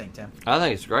cool. What do you think, Tim? I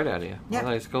think it's a great idea. Yeah. I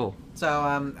think it's cool. So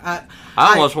I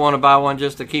almost want to buy one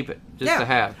just to keep it, to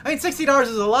have. I mean, $60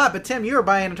 is a lot, but Tim, you were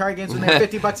buying Atari games when they were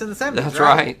 $50 in the 70s. That's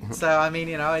right. So I mean,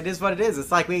 it is what it is.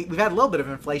 It's like we've had a little bit of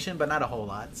inflation, but not a whole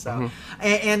lot. So,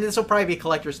 and this will probably be a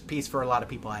collector's piece for a lot of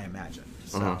people, I imagine.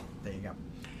 So there you go.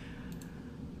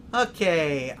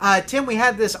 Okay, Tim, we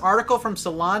had this article from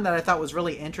Salon that I thought was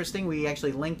really interesting. We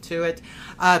actually linked to it.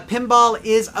 Pinball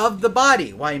is of the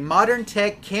body, why modern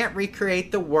tech can't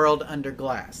recreate the world under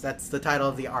glass. That's the title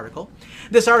of the article.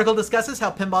 This article discusses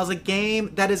how pinball is a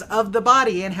game that is of the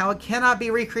body and how it cannot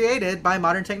be recreated by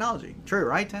modern technology. True,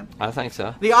 right, Tim? I think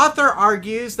so. The author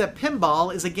argues that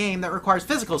pinball is a game that requires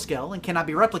physical skill and cannot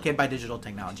be replicated by digital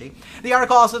technology. The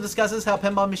article also discusses how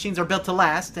pinball machines are built to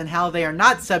last and how they are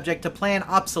not subject to planned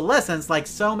obsolescence like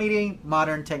so many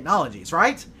modern technologies,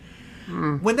 right?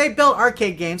 When they built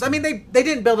arcade games, I mean, they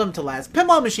didn't build them to last.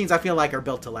 Pinball machines, I feel like, are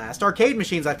built to last. Arcade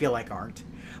machines, I feel like, aren't.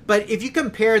 But if you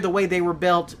compare the way they were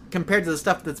built compared to the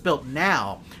stuff that's built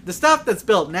now, the stuff that's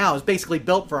built now is basically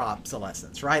built for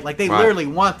obsolescence, right? Like, they literally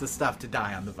want the stuff to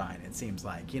die on the vine, it seems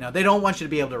like. They don't want you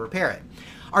to be able to repair it.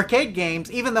 Arcade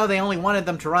games, even though they only wanted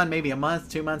them to run maybe a month,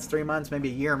 2 months, 3 months, maybe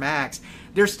a year max,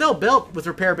 they're still built with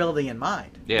repairability in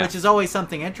mind, which is always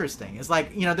something interesting. It's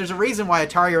like, there's a reason why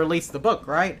Atari released the book,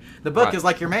 right? The book is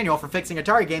like your manual for fixing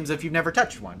Atari games if you've never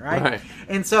touched one, right?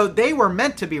 And so they were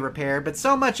meant to be repaired, but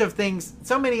so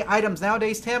many items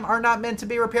nowadays, Tim, are not meant to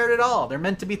be repaired at all. They're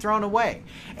meant to be thrown away.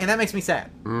 And that makes me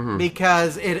sad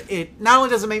because it not only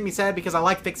does it make me sad because I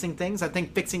like fixing things, I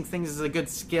think fixing things is a good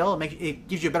skill. It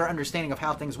gives you a better understanding of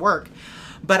how things work.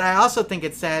 But I also think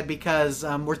it's sad because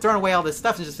we're throwing away all this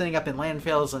stuff and just sitting up in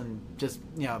landfills and just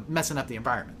messing up the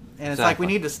environment. And it's like we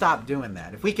need to stop doing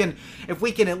that. If we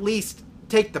can at least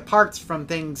take the parts from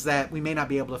things that we may not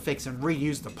be able to fix and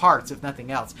reuse the parts, if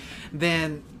nothing else,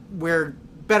 then we're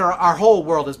better. Our whole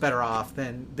world is better off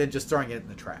than just throwing it in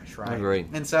the trash, right? I agree.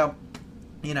 And so,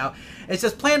 it's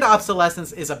just planned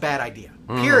obsolescence is a bad idea.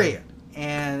 Period.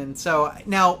 And so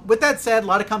now, with that said, a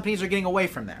lot of companies are getting away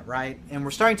from that, right? And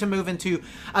we're starting to move into,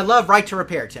 I love right to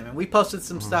repair, Tim. And we posted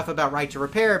some stuff about right to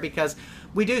repair because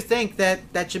we do think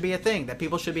that should be a thing, that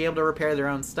people should be able to repair their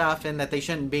own stuff and that they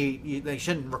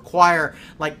shouldn't require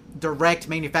like direct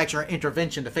manufacturer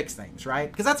intervention to fix things, right?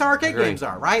 Because that's how arcade games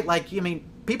are, right? Like,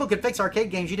 people could fix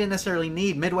arcade games. You didn't necessarily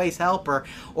need Midway's help or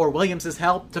Williams's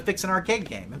help to fix an arcade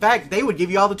game. In fact, they would give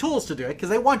you all the tools to do it because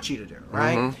they want you to do it,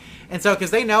 right? And so,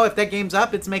 because they know if that game's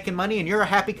up, it's making money and you're a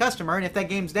happy customer, and if that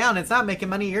game's down, it's not making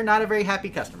money, you're not a very happy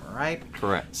customer, right?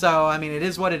 Correct. So, I mean, it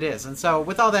is what it is. And so,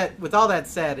 with all that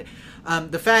said,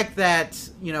 the fact that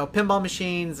pinball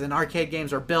machines and arcade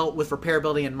games are built with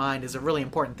repairability in mind is a really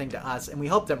important thing to us, and we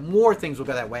hope that more things will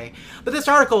go that way. But this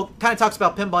article kind of talks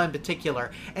about pinball in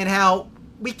particular and how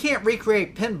we can't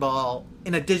recreate pinball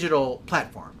in a digital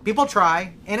platform. People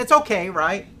try, and it's okay,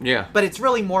 right? Yeah. But it's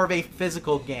really more of a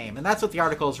physical game, and that's what the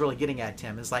article is really getting at,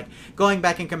 Tim, is like going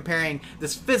back and comparing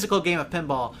this physical game of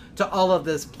pinball to all of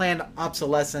this planned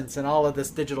obsolescence and all of this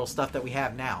digital stuff that we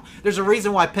have now. There's a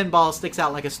reason why pinball sticks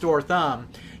out like a sore thumb,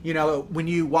 you know, when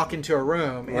you walk into a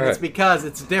room, and it's because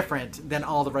it's different than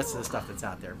all the rest of the stuff that's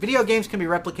out there. Video games can be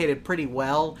replicated pretty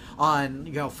well on,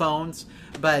 you know, phones,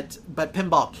 but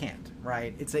pinball can't,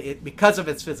 right? Because of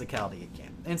its physicality, it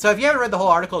can't. And so if you haven't read the whole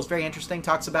article, it's very interesting.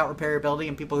 Talks about repairability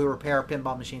and people who repair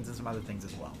pinball machines and some other things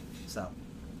as well. So,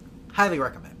 highly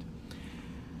recommend.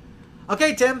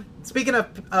 Okay, Tim, speaking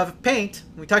of paint,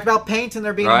 we talked about paint and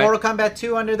there being Mortal Kombat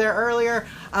 2 under there earlier.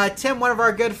 Tim, one of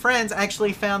our good friends,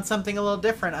 actually found something a little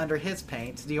different under his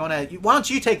paint. Why don't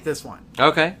you take this one?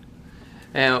 Okay.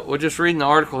 And we're just reading the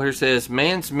article here. It says,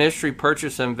 Man's Mystery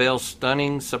Purchase Unveils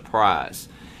Stunning Surprise.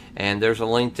 And there's a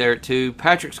link there too.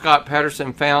 Patrick Scott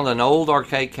Patterson found an old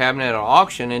arcade cabinet at an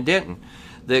auction in Denton.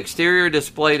 The exterior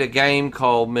displayed a game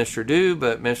called Mr. Do,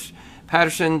 but Mr.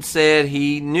 Patterson said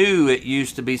he knew it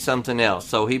used to be something else.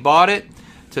 So he bought it,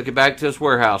 took it back to his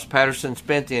warehouse. Patterson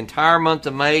spent the entire month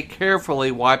of May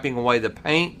carefully wiping away the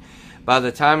paint. By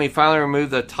the time he finally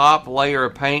removed the top layer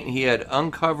of paint, he had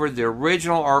uncovered the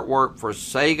original artwork for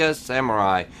Sega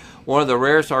Samurai, one of the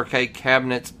rarest arcade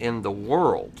cabinets in the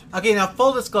world. Okay, now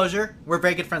full disclosure, we're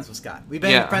very good friends with Scott. We've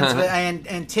been friends with,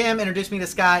 and Tim introduced me to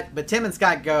Scott, but Tim and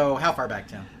Scott go how far back,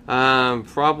 Tim?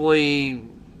 Probably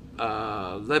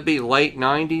that'd be late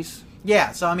 90s.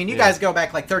 Yeah, so I mean, you guys go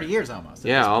back like 30 years almost.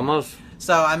 Yeah, almost.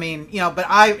 So I mean, you know, but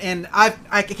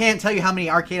I can't tell you how many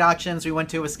arcade auctions we went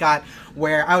to with Scott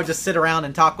where I would just sit around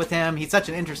and talk with him. He's such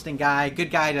an interesting guy,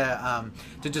 good guy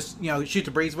to just, you know, shoot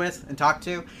the breeze with and talk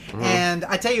to. Mm-hmm. And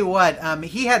I tell you what,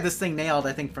 he had this thing nailed,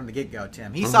 I think, from the get-go,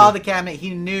 Tim. He saw the cabinet, he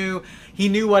knew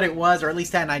what it was, or at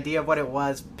least had an idea of what it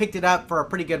was, picked it up for a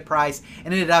pretty good price,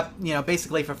 and ended up, you know,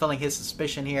 basically fulfilling his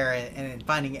suspicion here and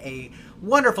finding a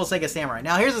wonderful Sega Samurai.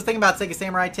 Now, here's the thing about Sega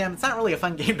Samurai, Tim. It's not really a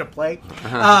fun game to play,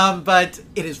 but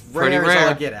it is rare as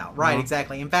all get out. Right,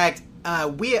 exactly. In fact,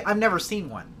 I've never seen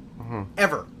one.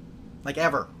 Ever. Like,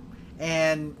 ever.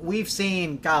 And we've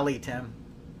seen, golly, Tim,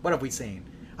 what have we seen?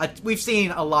 We've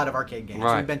seen a lot of arcade games.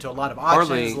 We've been to a lot of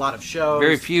auctions, a lot of shows.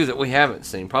 Very few that we haven't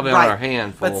seen. Probably on our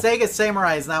handful. But Sega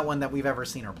Samurai is not one that we've ever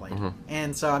seen or played.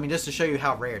 And so, I mean, just to show you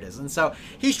how rare it is. And so,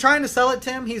 he's trying to sell it,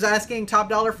 Tim. He's asking top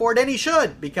dollar for it, and he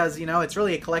should, because, you know, it's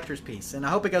really a collector's piece. And I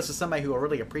hope it goes to somebody who will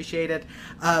really appreciate it.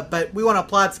 But we want to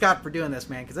applaud Scott for doing this,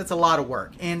 man, because it's a lot of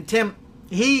work. And, Tim,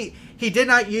 he did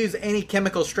not use any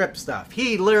chemical strip stuff.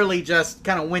 He literally just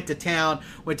kind of went to town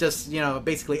with just, you know,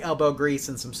 basically elbow grease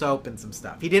and some soap and some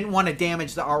stuff. He didn't want to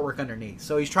damage the artwork underneath.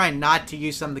 So he's trying not to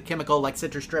use some of the chemical, like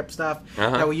citrus strip stuff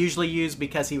that we usually use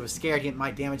because he was scared it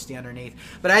might damage the underneath.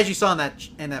 But as you saw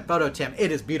in that photo, Tim,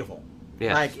 it is beautiful.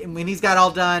 Yes. Like, when he's got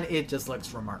all done, it just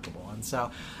looks remarkable. And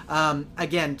so,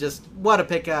 again, just what a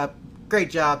pickup. Great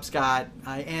job, Scott.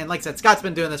 And like I said, Scott's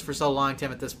been doing this for so long,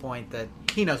 Tim, at this point, that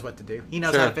he knows what to do. He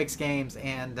knows how to fix games,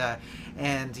 and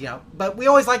you know. But we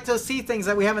always like to see things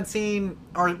that we haven't seen,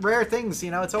 or rare things.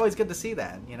 You know, it's always good to see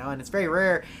that. You know, and it's very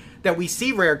rare that we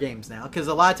see rare games now, because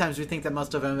a lot of times we think that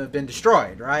most of them have been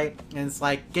destroyed, right? And it's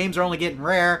like games are only getting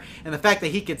rare, and the fact that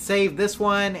he could save this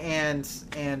one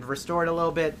and restore it a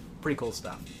little bit, pretty cool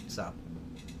stuff. So.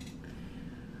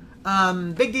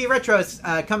 Big D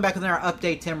Retros come back with our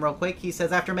update, Tim, real quick. He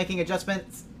says, after making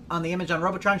adjustments on the image on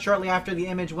Robotron shortly after the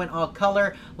image went all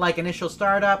color, like initial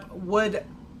startup, would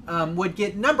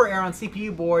get number error on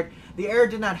CPU board. The error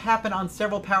did not happen on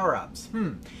several power-ups.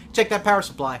 Check that power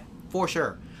supply, for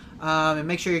sure. And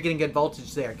make sure you're getting good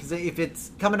voltage there, because if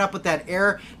it's coming up with that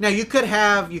error, now you could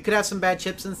have some bad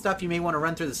chips and stuff. You may want to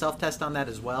run through the self-test on that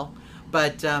as well.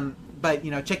 But you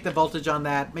know, check the voltage on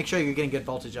that. Make sure you're getting good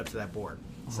voltage up to that board.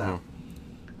 So,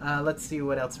 let's see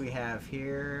what else we have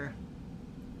here.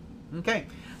 Okay,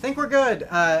 I think we're good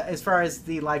as far as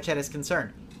the live chat is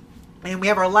concerned. And we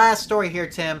have our last story here,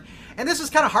 Tim. And this was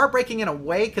kind of heartbreaking in a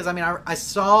way, because, I mean, I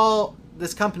saw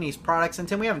this company's products, and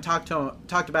Tim, we haven't talked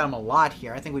about them a lot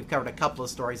here. I think we've covered a couple of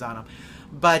stories on them.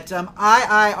 But II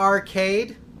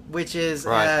Arcade, which is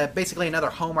basically another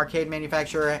home arcade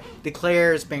manufacturer,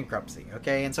 declares bankruptcy.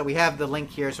 Okay, and so we have the link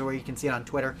here, so where you can see it on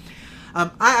Twitter. II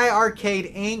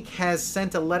Arcade Inc. has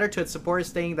sent a letter to its supporters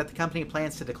stating that the company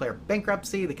plans to declare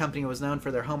bankruptcy. The company was known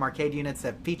for their home arcade units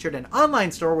that featured an online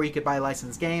store where you could buy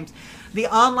licensed games. The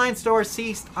online store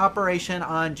ceased operation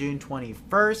on June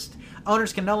 21st.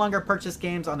 Owners can no longer purchase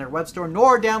games on their web store,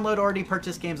 nor download already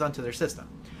purchased games onto their system.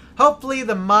 hopefully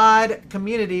the mod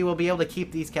community will be able to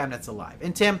keep these cabinets alive.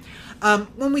 And Tim,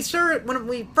 when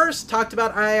we first talked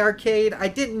about iArcade, I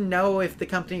didn't know if the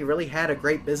company really had a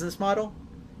great business model.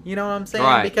 You know what I'm saying?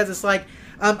 Right. Because it's like,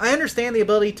 I understand the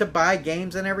ability to buy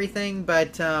games and everything,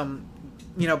 but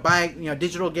buy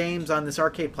digital games on this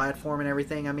arcade platform and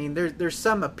everything. I mean, there's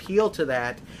some appeal to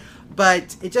that,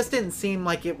 but it just didn't seem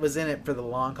like it was in it for the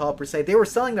long haul per se. They were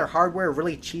selling their hardware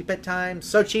really cheap at times,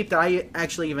 so cheap that I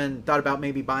actually even thought about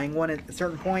maybe buying one at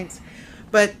certain points.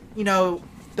 But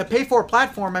the pay for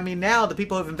platform, I mean, now the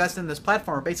people who've invested in this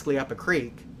platform are basically up a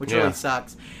creek, which really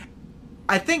sucks.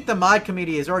 I think the mod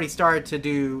community has already started to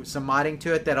do some modding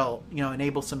to it that'll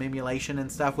enable some emulation and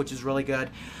stuff, which is really good.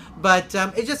 But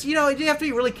it just you have to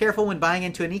be really careful when buying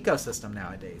into an ecosystem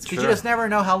nowadays, because you just never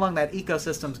know how long that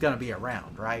ecosystem's going to be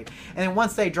around, right? And then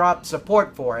once they drop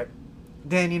support for it,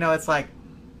 then it's like,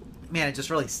 man, it just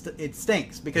really it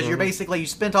stinks, because you're basically, you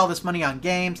spent all this money on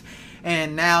games,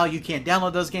 and now you can't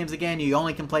download those games again. You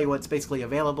only can play what's basically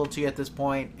available to you at this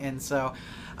point, and so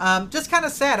just kind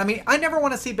of sad. I mean, I never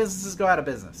want to see businesses go out of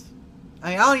business.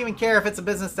 I mean, I don't even care if it's a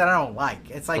business that I don't like.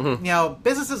 It's like,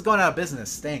 businesses going out of business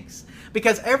stinks,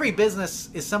 because every business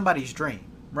is somebody's dream,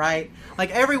 right? Like,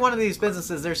 every one of these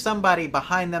businesses, there's somebody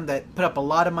behind them that put up a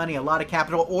lot of money, a lot of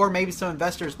capital, or maybe some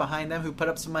investors behind them who put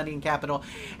up some money and capital,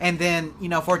 and then,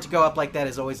 for it to go up like that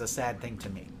is always a sad thing to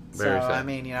me. Very sad. I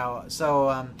mean,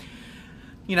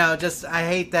 just I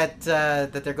hate that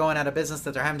that they're going out of business,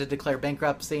 that they're having to declare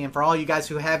bankruptcy. And for all you guys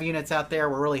who have units out there,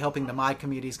 we're really hoping the mod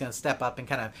community is going to step up and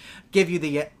kind of give you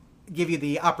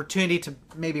the opportunity to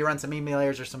maybe run some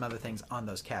emulators or some other things on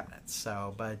those cabinets.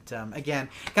 So, but again,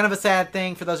 kind of a sad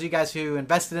thing for those of you guys who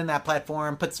invested in that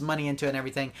platform, put some money into it and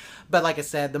everything. But like I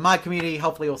said, the mod community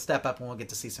hopefully will step up and we'll get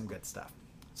to see some good stuff.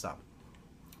 So,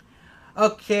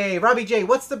 okay, Robbie J,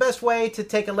 what's the best way to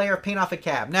take a layer of paint off a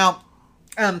cab? Now,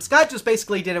 Scott just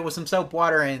basically did it with some soap,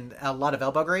 water, and a lot of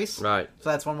elbow grease. Right. So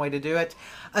that's one way to do it.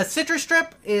 A Citrus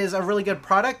Strip is a really good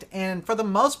product, and for the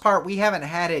most part, we haven't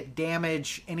had it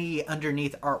damage any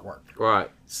underneath artwork. Right.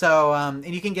 So, and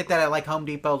you can get that at like Home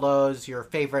Depot, Lowe's, your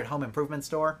favorite home improvement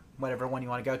store, whatever one you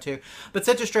want to go to. But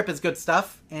Citrus Strip is good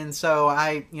stuff, and so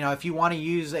if you want to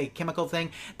use a chemical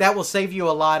thing, that will save you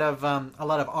a lot of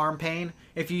arm pain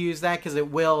if you use that, because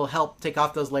it will help take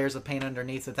off those layers of paint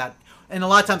underneath it. And a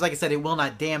lot of times, like I said, it will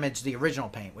not damage the original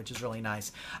paint, which is really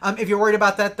nice. If you're worried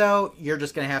about that, though, you're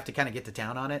just going to have to kind of get to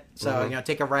town on it. So,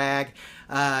 take a rag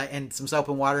and some soap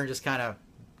and water and just kind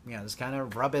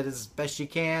of rub it as best you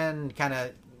can, kind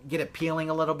of get it peeling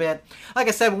a little bit. Like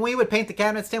I said, when we would paint the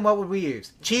cabinets, Tim, what would we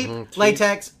use? Cheap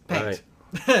latex paint. Right.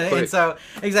 And so,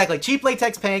 exactly, cheap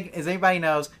latex paint, as anybody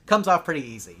knows, comes off pretty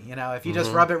easy. If you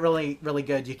just rub it really, really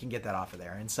good, you can get that off of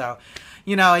there. And so,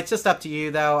 it's just up to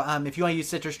you, though. If you want to use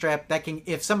Citrus Strip,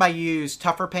 if somebody used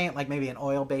tougher paint, like maybe an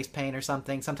oil-based paint or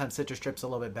something, sometimes Citrus Strip's a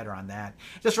little bit better on that.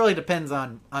 It just really depends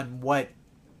on what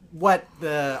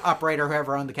the operator,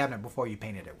 whoever owned the cabinet before you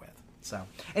painted it with. So,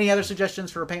 any other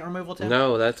suggestions for paint removal, Tim?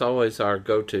 No, that's always our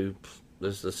go-to,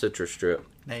 is the Citrus Strip.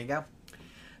 There you go.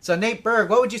 So, Nate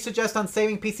Berg, what would you suggest on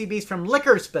saving PCBs from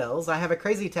liquor spills? I have a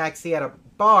crazy taxi at a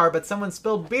bar, but someone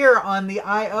spilled beer on the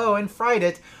I/O and fried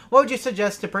it. What would you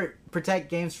suggest to protect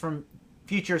games from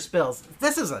future spills?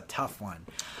 This is a tough one.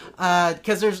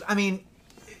 Because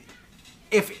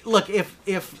if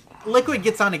liquid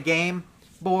gets on a game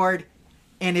board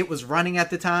and it was running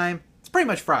at the time, it's pretty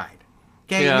much fried.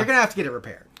 Okay, You're going to have to get it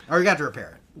repaired. Or you got to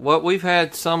repair it. Well, we've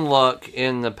had some luck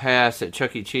in the past at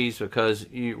Chuck E. Cheese, because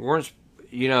you weren't...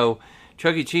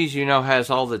 Chuck E. Cheese, has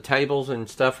all the tables and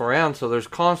stuff around, so there's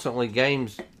constantly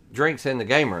drinks in the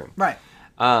game room. Right.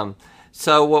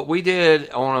 So what we did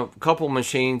on a couple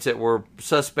machines that were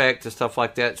suspect to stuff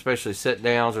like that, especially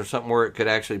sit-downs or something where it could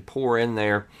actually pour in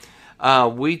there,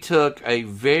 we took a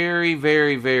very,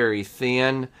 very, very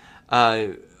thin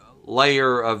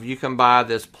layer of, you can buy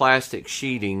this plastic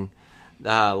sheeting,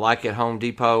 like at Home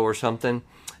Depot or something,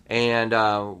 and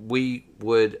we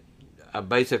would...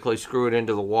 basically screw it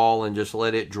into the wall and just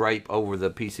let it drape over the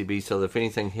PCB, so that if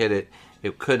anything hit it,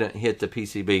 it couldn't hit the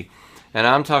PCB. And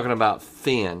I'm talking about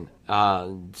thin.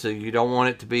 So you don't want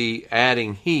it to be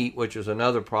adding heat, which is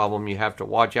another problem you have to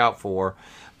watch out for.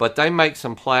 But they make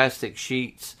some plastic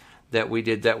sheets that we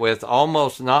did that with,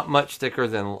 almost not much thicker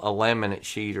than a laminate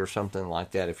sheet or something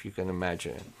like that, if you can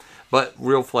imagine it. But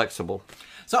real flexible.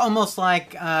 So almost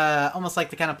like the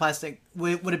kind of plastic.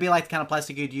 Would it be like the kind of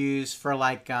plastic you'd use for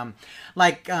like for painting or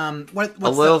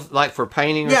something?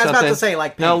 Yeah, I was about to say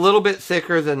like paint. No, a little bit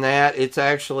thicker than that. It's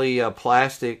actually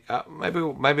plastic.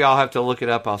 Maybe I'll have to look it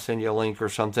up. I'll send you a link or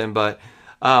something. But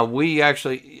we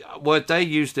actually, what they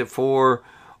used it for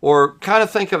Or kind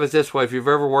of think of it this way. If you've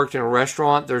ever worked in a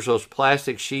restaurant, there's those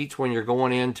plastic sheets when you're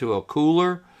going into a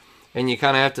cooler and you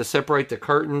kind of have to separate the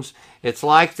curtains. It's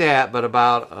like that, but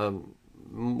about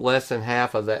less than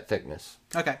half of that thickness.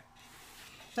 Okay.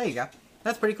 There you go.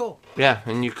 That's pretty cool. Yeah,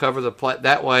 and you cover the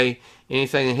that way.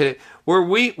 Anything that hit it. Where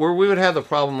we would have the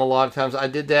problem a lot of times, I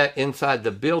did that inside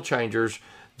the bill changers.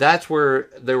 That's where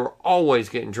they were always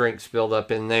getting drinks spilled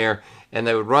up in there, and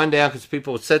they would run down because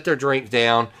people would set their drink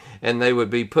down, and they would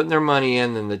be putting their money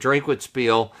in, and the drink would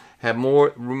spill. Have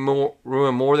ruin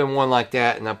more than one like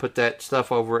that, and I put that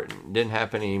stuff over it, and it didn't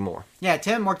happen anymore. Yeah,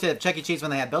 Tim worked at Chuck E. Cheese when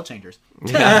they had bill changers.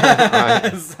 Yeah,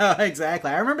 right. So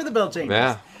exactly, I remember the bill changers.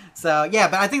 Yeah. So yeah,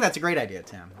 but I think that's a great idea,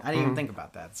 Tim. I didn't even think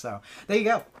about that. So there you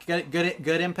go.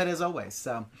 Good input as always.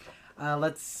 So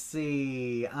let's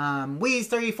see.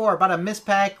 Weez34 about a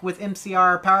mispack with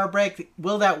MCR power break.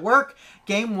 Will that work?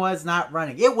 Game was not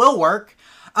running. It will work.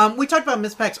 We talked about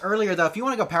mispacks earlier though. If you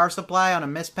want to go power supply on a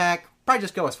mispack, probably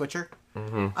just go a switcher.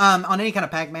 On any kind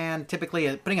of Pac-Man,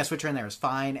 typically putting a switcher in there is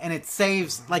fine, and it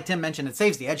saves, like Tim mentioned, it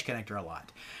saves the edge connector a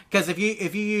lot. Because if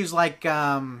you use like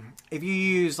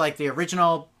the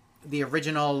original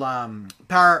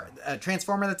power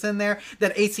transformer that's in there,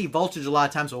 that AC voltage a lot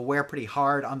of times will wear pretty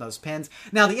hard on those pins.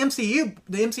 Now the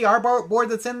MCR board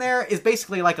that's in there is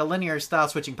basically like a linear style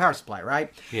switching power supply,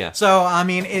 right? Yeah. So I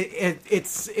mean,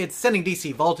 it's sending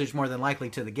DC voltage more than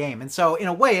likely to the game, and so in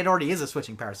a way, it already is a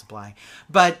switching power supply.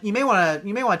 But you may want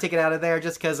to take it out of there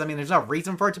just because I mean, there's no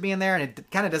reason for it to be in there, and it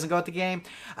kind of doesn't go with the game,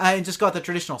 and just go with the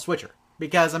traditional switcher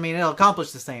because I mean, it'll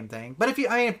accomplish the same thing. But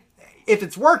if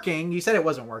it's working, you said it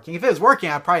wasn't working. If it was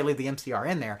working, I'd probably leave the MCR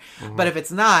in there. But if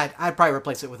it's not, I'd probably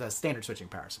replace it with a standard switching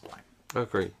power supply.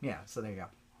 Agreed. Yeah, so there you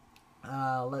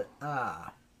go.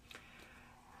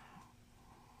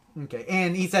 Okay,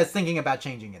 and he says thinking about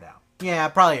changing it out. Yeah,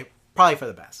 probably for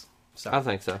the best. So I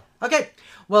think so. Okay,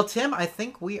 well, Tim, I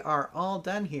think we are all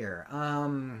done here.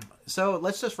 So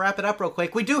let's just wrap it up real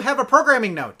quick. We do have a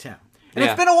programming note, Tim. And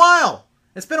It's been a while.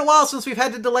 It's been a while since we've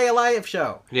had to delay a live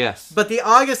show. Yes. But the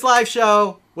August live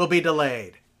show will be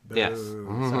delayed. Boo. Yes.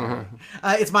 Sorry.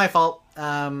 It's my fault.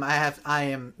 I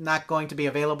am not going to be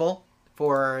available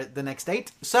for the next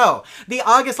date. So, the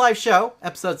August live show,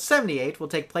 episode 78, will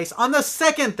take place on the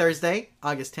second Thursday,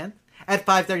 August 10th, at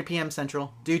 5:30 p.m.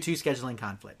 Central, due to scheduling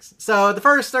conflicts. So, the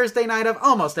first Thursday night of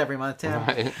almost every month, Tim.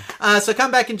 Right. So,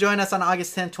 come back and join us on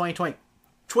August 10th,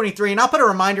 2023, and I'll put a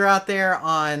reminder out there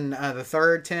on the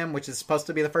 3rd, Tim, which is supposed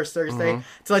to be the first Thursday,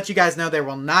 to let you guys know there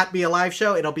will not be a live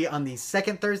show. It'll be on the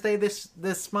second Thursday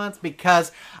this month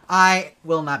because I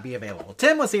will not be available.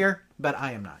 Tim was here, but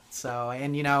I am not. So,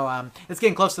 and it's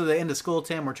getting close to the end of school,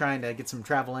 Tim. We're trying to get some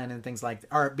travel in and things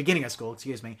or beginning of school,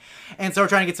 excuse me. And so we're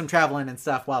trying to get some travel in and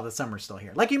stuff while the summer's still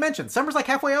here. Like you mentioned, summer's like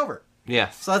halfway over.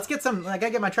 Yes. So let's get I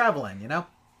gotta get my travel in,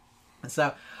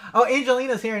 So,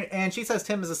 Angelina's here, and she says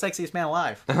Tim is the sexiest man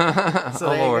alive. So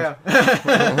there you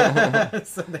go.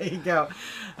 So there you go.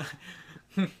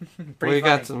 We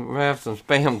have some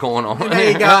spam going on.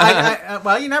 There you go.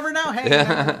 Well, you never know. Hey, you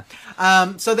never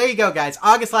know. So there you go, guys.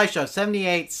 August live show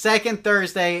 78, second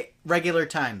Thursday regular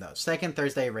time though. Second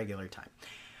Thursday regular time.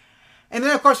 And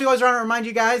then, of course, we always want to remind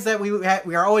you guys that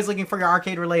we are always looking for your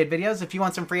arcade-related videos. If you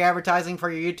want some free advertising for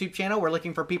your YouTube channel, we're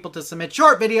looking for people to submit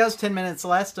short videos, 10 minutes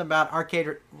less, about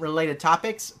arcade-related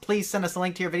topics. Please send us a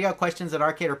link to your video,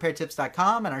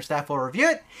 questions@arcaderepairtips.com, and our staff will review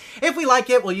it. If we like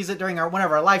it, we'll use it during one of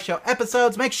our live show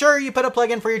episodes. Make sure you put a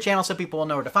plug-in for your channel so people will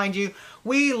know where to find you.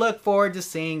 We look forward to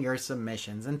seeing your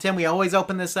submissions. And, Tim, we always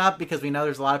open this up because we know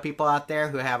there's a lot of people out there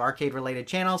who have arcade-related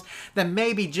channels that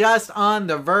may be just on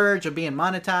the verge of being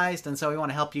monetized, and so we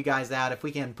want to help you guys out. If we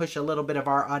can push a little bit of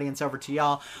our audience over to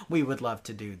y'all, we would love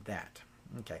to do that.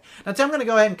 Okay. Now, Tim, I'm going to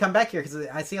go ahead and come back here because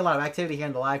I see a lot of activity here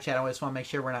in the live chat. I just want to make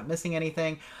sure we're not missing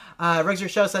anything. Riggs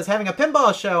Show says having a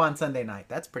pinball show on Sunday night.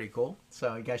 That's pretty cool.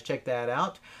 So you guys check that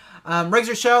out.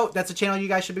 Riggs Show, that's a channel you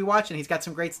guys should be watching. He's got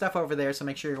some great stuff over there, so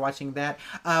make sure you're watching that.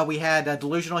 We had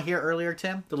Delusional here earlier,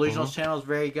 Tim. Delusional's channel is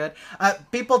very good.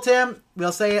 People, Tim,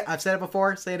 we'll say it. I've said it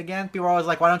before. Say it again. People are always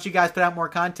like, why don't you guys put out more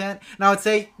content? And I would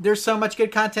say there's so much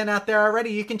good content out there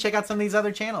already. You can check out some of these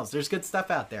other channels. There's good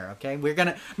stuff out there, okay? Me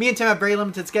and Tim have very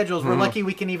limited schedules. We're lucky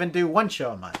we can even do one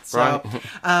show a month. So,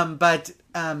 right. But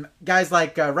guys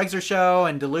like Regzer Show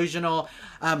and Delusional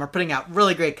are putting out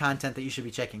really great content that you should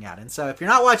be checking out. And so if you're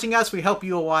not watching us, we hope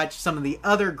you will watch some of the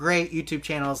other great YouTube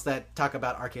channels that talk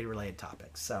about arcade-related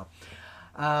topics. So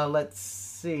let's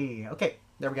see. Okay,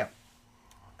 there we go.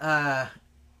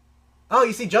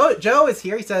 You see, Joe is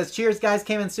here. He says, cheers, guys.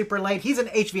 Came in super late. He's an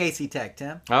HVAC tech,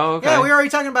 Tim. Oh, okay. Yeah, we were already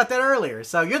talking about that earlier.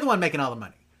 So you're the one making all the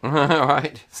money. All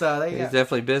right. So there you go. He's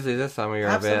definitely busy this time of year,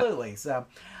 Absolutely. So,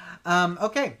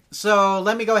 Okay, so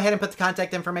let me go ahead and put the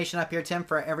contact information up here, Tim,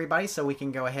 for everybody, so we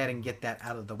can go ahead and get that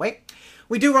out of the way.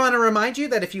 We do want to remind you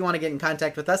that if you want to get in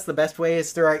contact with us, the best way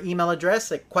is through our email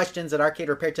address at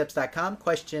questions@arcaderepairtips.com,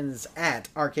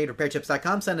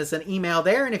 questions@arcaderepairtips.com. Send us an email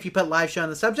there, and if you put live show in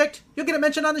the subject, you'll get it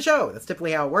mentioned on the show. That's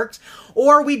typically how it works.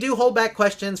 Or we do hold back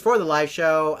questions for the live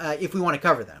show if we want to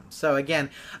cover them. So again,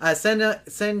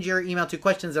 send your email to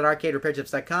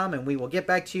questions@arcaderepairtips.com, and we will get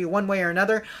back to you one way or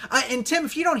another. And Tim,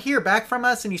 if you don't hear back from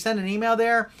us and you send an email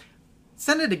there,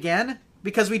 send it again,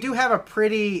 because we do have a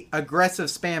pretty aggressive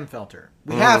spam filter.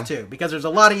 We have to, because there's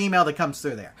a lot of email that comes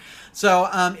through there. So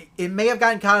it may have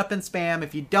gotten caught up in spam.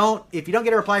 If you don't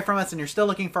get a reply from us and you're still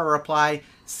looking for a reply,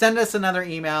 send us another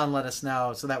email and let us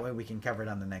know, so that way we can cover it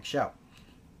on the next show.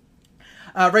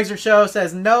 Razor Show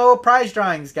says, no prize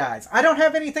drawings, guys. I don't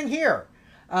have anything here.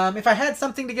 If I had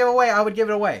something to give away, I would give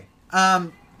it away.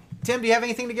 Tim, do you have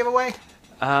anything to give away?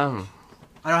 I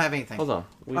don't have anything. Hold on.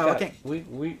 Okay.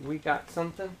 We got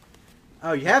something.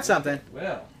 Oh, you have something.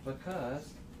 Well,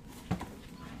 because...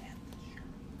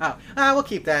 we'll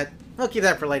keep that. We'll keep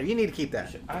that for later. You need to keep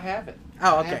that. I have it.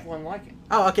 Oh, okay. I have one like it.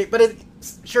 Oh, okay. But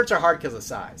shirts are hard because of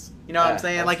size. You know what I'm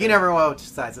saying? Like, you never know which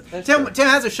size. Tim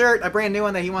has a shirt, a brand new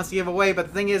one that he wants to give away, but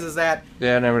the thing is that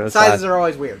I never know sizes are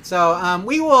always weird. So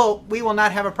we will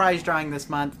not have a prize drawing this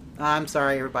month. I'm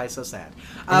sorry, everybody's so sad.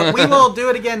 We will do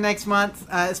it again next month,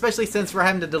 especially since we're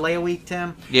having to delay a week,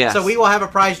 Tim. Yes. So we will have a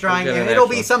prize drawing, and it'll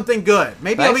be something good.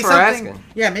 Maybe it'll be something. Asking.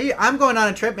 Yeah, maybe I'm going on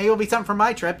a trip. Maybe it'll be something from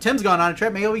my trip. Tim's going on a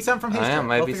trip. Maybe it'll be something from his trip.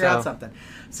 We'll figure out something.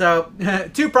 So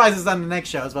 2 prizes on the next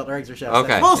show is what the Razor Show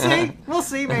says. We'll see. We'll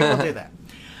see. Maybe we'll do that.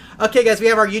 Okay, guys, we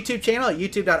have our YouTube channel at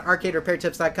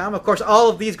youtube.arcaderepairtips.com. Of course, all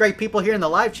of these great people here in the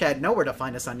live chat know where to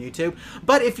find us on YouTube.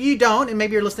 But if you don't, and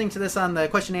maybe you're listening to this on the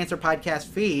Question and Answer podcast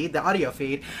feed, the audio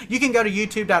feed, you can go to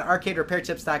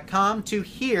youtube.arcaderepairtips.com to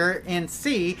hear and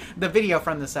see the video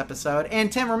from this episode.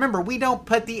 And Tim, remember, we don't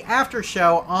put the after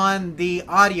show on the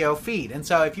audio feed. And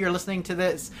so if you're listening to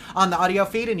this on the audio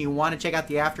feed and you want to check out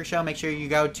the after show, make sure you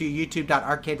go to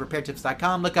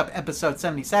youtube.arcaderepairtips.com, look up episode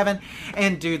 77,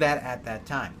 and do that at that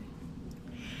time.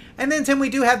 And then, Tim, we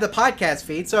do have the podcast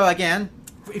feed. So, again,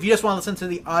 if you just want to listen to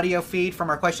the audio feed from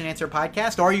our Question and Answer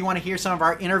podcast, or you want to hear some of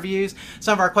our interviews,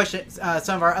 some of our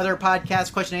other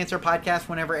podcasts, Question and Answer podcast,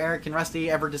 whenever Eric and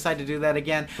Rusty ever decide to do that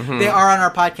again, they are on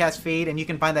our podcast feed, and you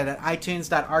can find that at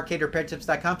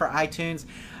itunes.arcaderepairtips.com for iTunes.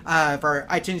 For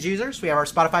iTunes users, we have our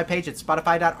Spotify page at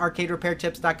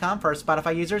spotify.arcaderepairtips.com for our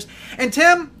Spotify users. And,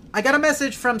 Tim, I got a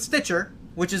message from Stitcher,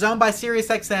 which is owned by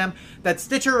SiriusXM, that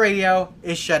Stitcher Radio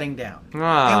is shutting down.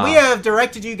 And we have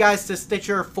directed you guys to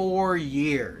Stitcher for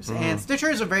years. And Stitcher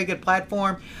is a very good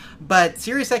platform, but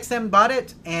SiriusXM bought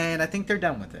it, and I think they're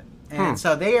done with it. And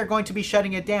so they are going to be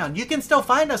shutting it down. You can still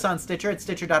find us on Stitcher at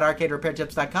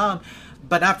stitcher.arcaderepairtips.com,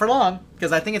 but not for long,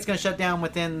 because I think it's going to shut down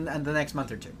within the next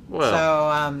month or two. Well.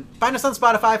 So find us on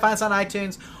Spotify, find us on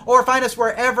iTunes, or find us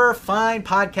wherever fine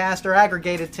podcasts are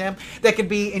aggregated, Tim. That could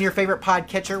be in your favorite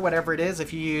podcatcher, whatever it is.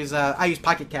 If you use, I use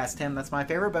Pocket Cast, Tim, that's my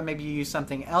favorite, but maybe you use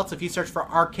something else. If you search for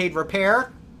Arcade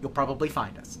Repair, you'll probably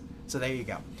find us. So there you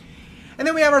go. And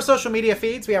then we have our social media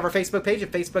feeds. We have our Facebook page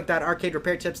at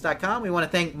facebook.arcaderepairtips.com. We want to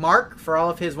thank Mark for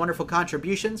all of his wonderful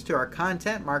contributions to our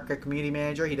content. Mark, our community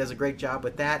manager, he does a great job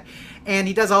with that. And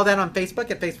he does all that on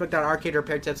Facebook at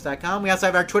facebook.arcaderepairtips.com. We also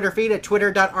have our Twitter feed at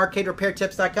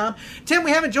twitter.arcaderepairtips.com. Tim, we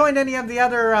haven't joined any of the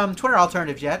other Twitter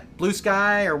alternatives yet. Blue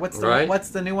Sky, or what's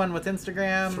the new one with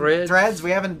Instagram? Threads.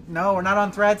 We're not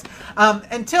on Threads.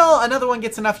 Until another one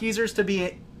gets enough users to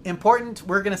be important,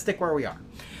 we're going to stick where we are.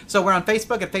 So we're on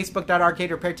Facebook at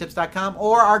facebook.arcaderepairtips.com,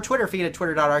 or our Twitter feed at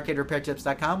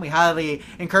twitter.arcaderepairtips.com. We highly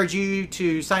encourage you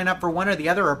to sign up for one or the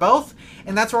other or both.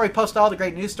 And that's where we post all the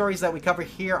great news stories that we cover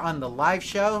here on the live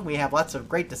show. We have lots of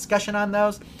great discussion on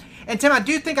those. And Tim, I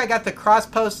do think I got the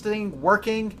cross-posting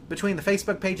working between the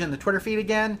Facebook page and the Twitter feed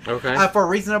again for a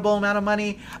reasonable amount of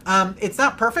money. It's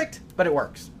not perfect, but it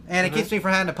works. And it keeps me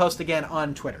from having to post again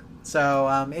on Twitter.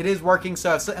 So it is working.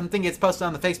 So if something gets posted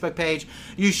on the Facebook page,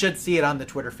 you should see it on the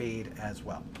Twitter feed as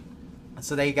well.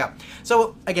 So there you go.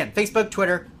 So again, Facebook,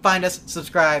 Twitter, find us,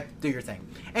 subscribe, do your thing.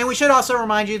 And we should also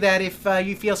remind you that if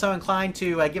you feel so inclined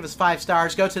to give us 5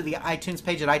 stars, go to the iTunes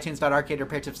page at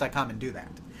itunes.arcaderepairtips.com and do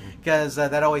that. Because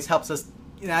that always helps us.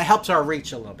 It helps our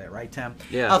reach a little bit, right, Tim?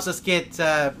 Yeah. Helps us get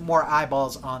more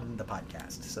eyeballs on the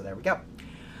podcast. So there we go.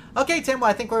 Okay, Tim, well,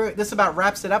 I think this about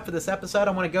wraps it up for this episode.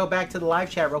 I want to go back to the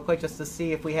live chat real quick just to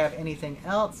see if we have anything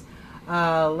else.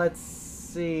 Let's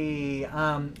see.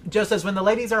 Joe says, when the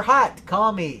ladies are hot,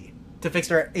 call me to fix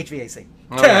their HVAC.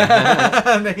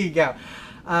 Okay. There you go.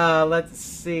 Let's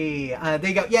see. There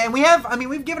you go. Yeah, and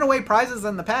we've given away prizes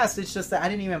in the past. It's just that I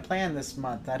didn't even plan this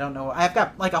month. I don't know. I've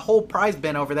got like a whole prize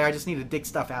bin over there. I just need to dig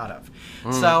stuff out of.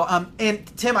 So,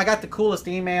 and Tim, I got the coolest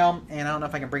email, and I don't know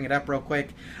if I can bring it up real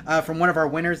quick, from one of our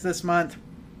winners this month.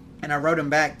 And I wrote him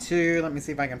back too. Let me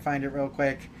see if I can find it real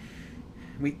quick.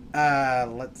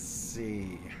 Let's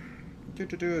see.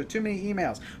 Too many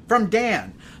emails from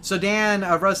Dan. So Dan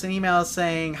wrote us an email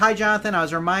saying, "Hi Jonathan, I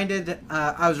was reminded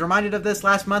of this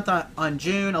last month on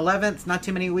June 11th, not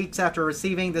too many weeks after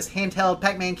receiving this handheld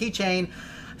Pac-Man keychain.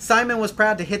 Simon was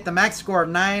proud to hit the max score of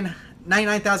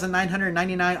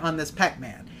 99,999 on this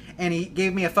Pac-Man." And he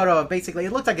gave me a photo of basically,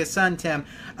 it looked like his son, Tim,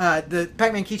 the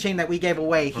Pac-Man keychain that we gave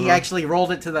away. He actually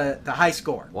rolled it to the high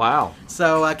score. Wow.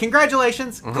 So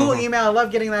congratulations. Cool email. I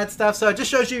love getting that stuff. So it just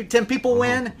shows you, Tim, people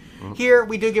win. Here,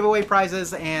 we do give away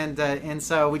prizes, and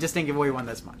so we just didn't give away one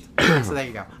this month. So there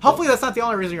you go. Hopefully that's not the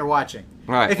only reason you're watching.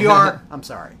 Right. If you are, I'm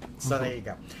sorry. So there you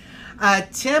go.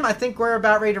 Tim, I think we're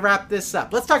about ready to wrap this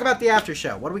up. Let's talk about the after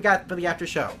show. What do we got for the after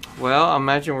show? Well, I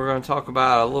imagine we're going to talk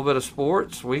about a little bit of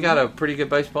sports. We got a pretty good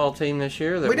baseball team this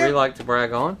year that we like to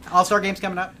brag on. All-Star Game's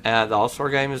coming up. The All-Star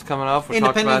Game is coming up.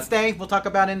 Independence Day. We'll talk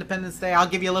about Independence Day. I'll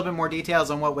give you a little bit more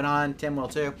details on what went on. Tim will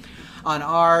too. On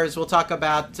ours, we'll talk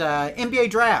about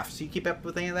NBA drafts. You keep up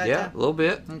with any of that? Yeah, Tim? a little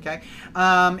bit. Okay.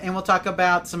 And we'll talk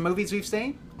about some movies we've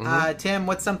seen. Tim,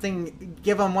 what's something,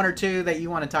 give them one or two that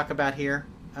you want to talk about here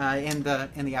in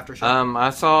the after show? I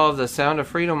saw The Sound of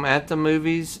Freedom at the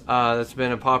movies. That's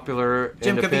been a popular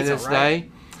Jim Independence Caviezel,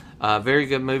 right? Day. Very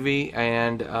good movie,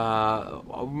 and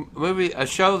a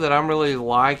show that I'm really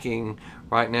liking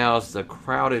right now is The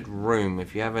Crowded Room.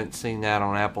 If you haven't seen that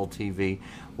on Apple TV,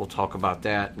 we'll talk about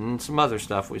that and some other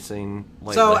stuff we've seen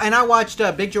lately. So, and I watched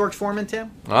Big George Foreman,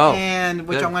 Tim. Oh, and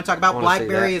which good. I'm going to talk about.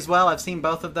 Blackberry as well. I've seen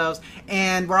both of those.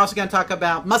 And we're also going to talk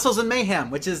about Muscles and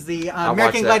Mayhem, which is the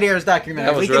American Gladiators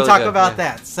documentary. We can really talk good, about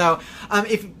that. So,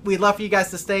 if we'd love for you guys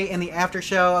to stay in the after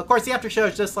show. Of course, the after show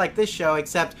is just like this show,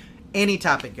 except any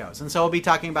topic goes. And so we'll be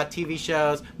talking about TV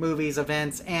shows, movies,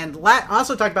 events, and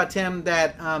also talk about, Tim,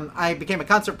 that I became a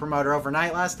concert promoter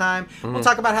overnight last time. We'll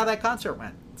talk about how that concert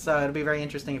went. So it'll be very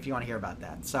interesting if you want to hear about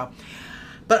that. So,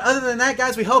 but other than that,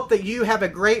 guys, we hope that you have a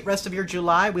great rest of your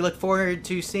July. We look forward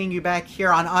to seeing you back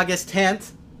here on August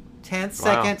 10th,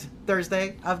 second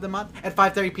Thursday of the month at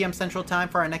 5:30 p.m. Central Time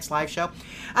for our next live show.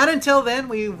 And until then,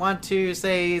 we want to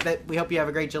say that we hope you have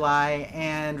a great July.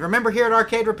 And remember, here at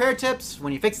Arcade Repair Tips,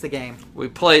 when you fix the game, we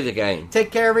play the game.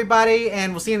 Take care, everybody,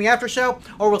 and we'll see you in the after show,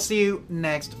 or we'll see you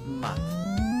next month.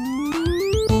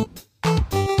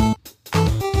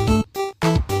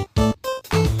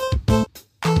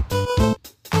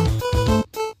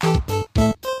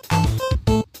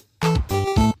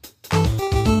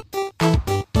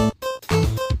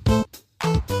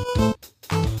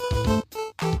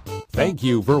 Thank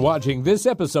you for watching this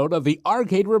episode of the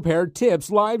Arcade Repair Tips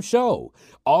live show.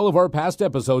 All of our past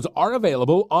episodes are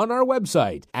available on our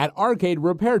website at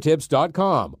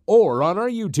arcaderepairtips.com or on our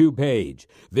YouTube page.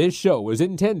 This show is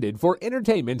intended for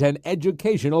entertainment and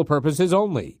educational purposes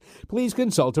only. Please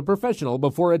consult a professional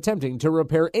before attempting to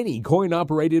repair any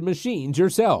coin-operated machines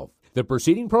yourself. The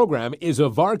preceding program is a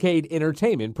Varcade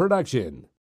Entertainment production.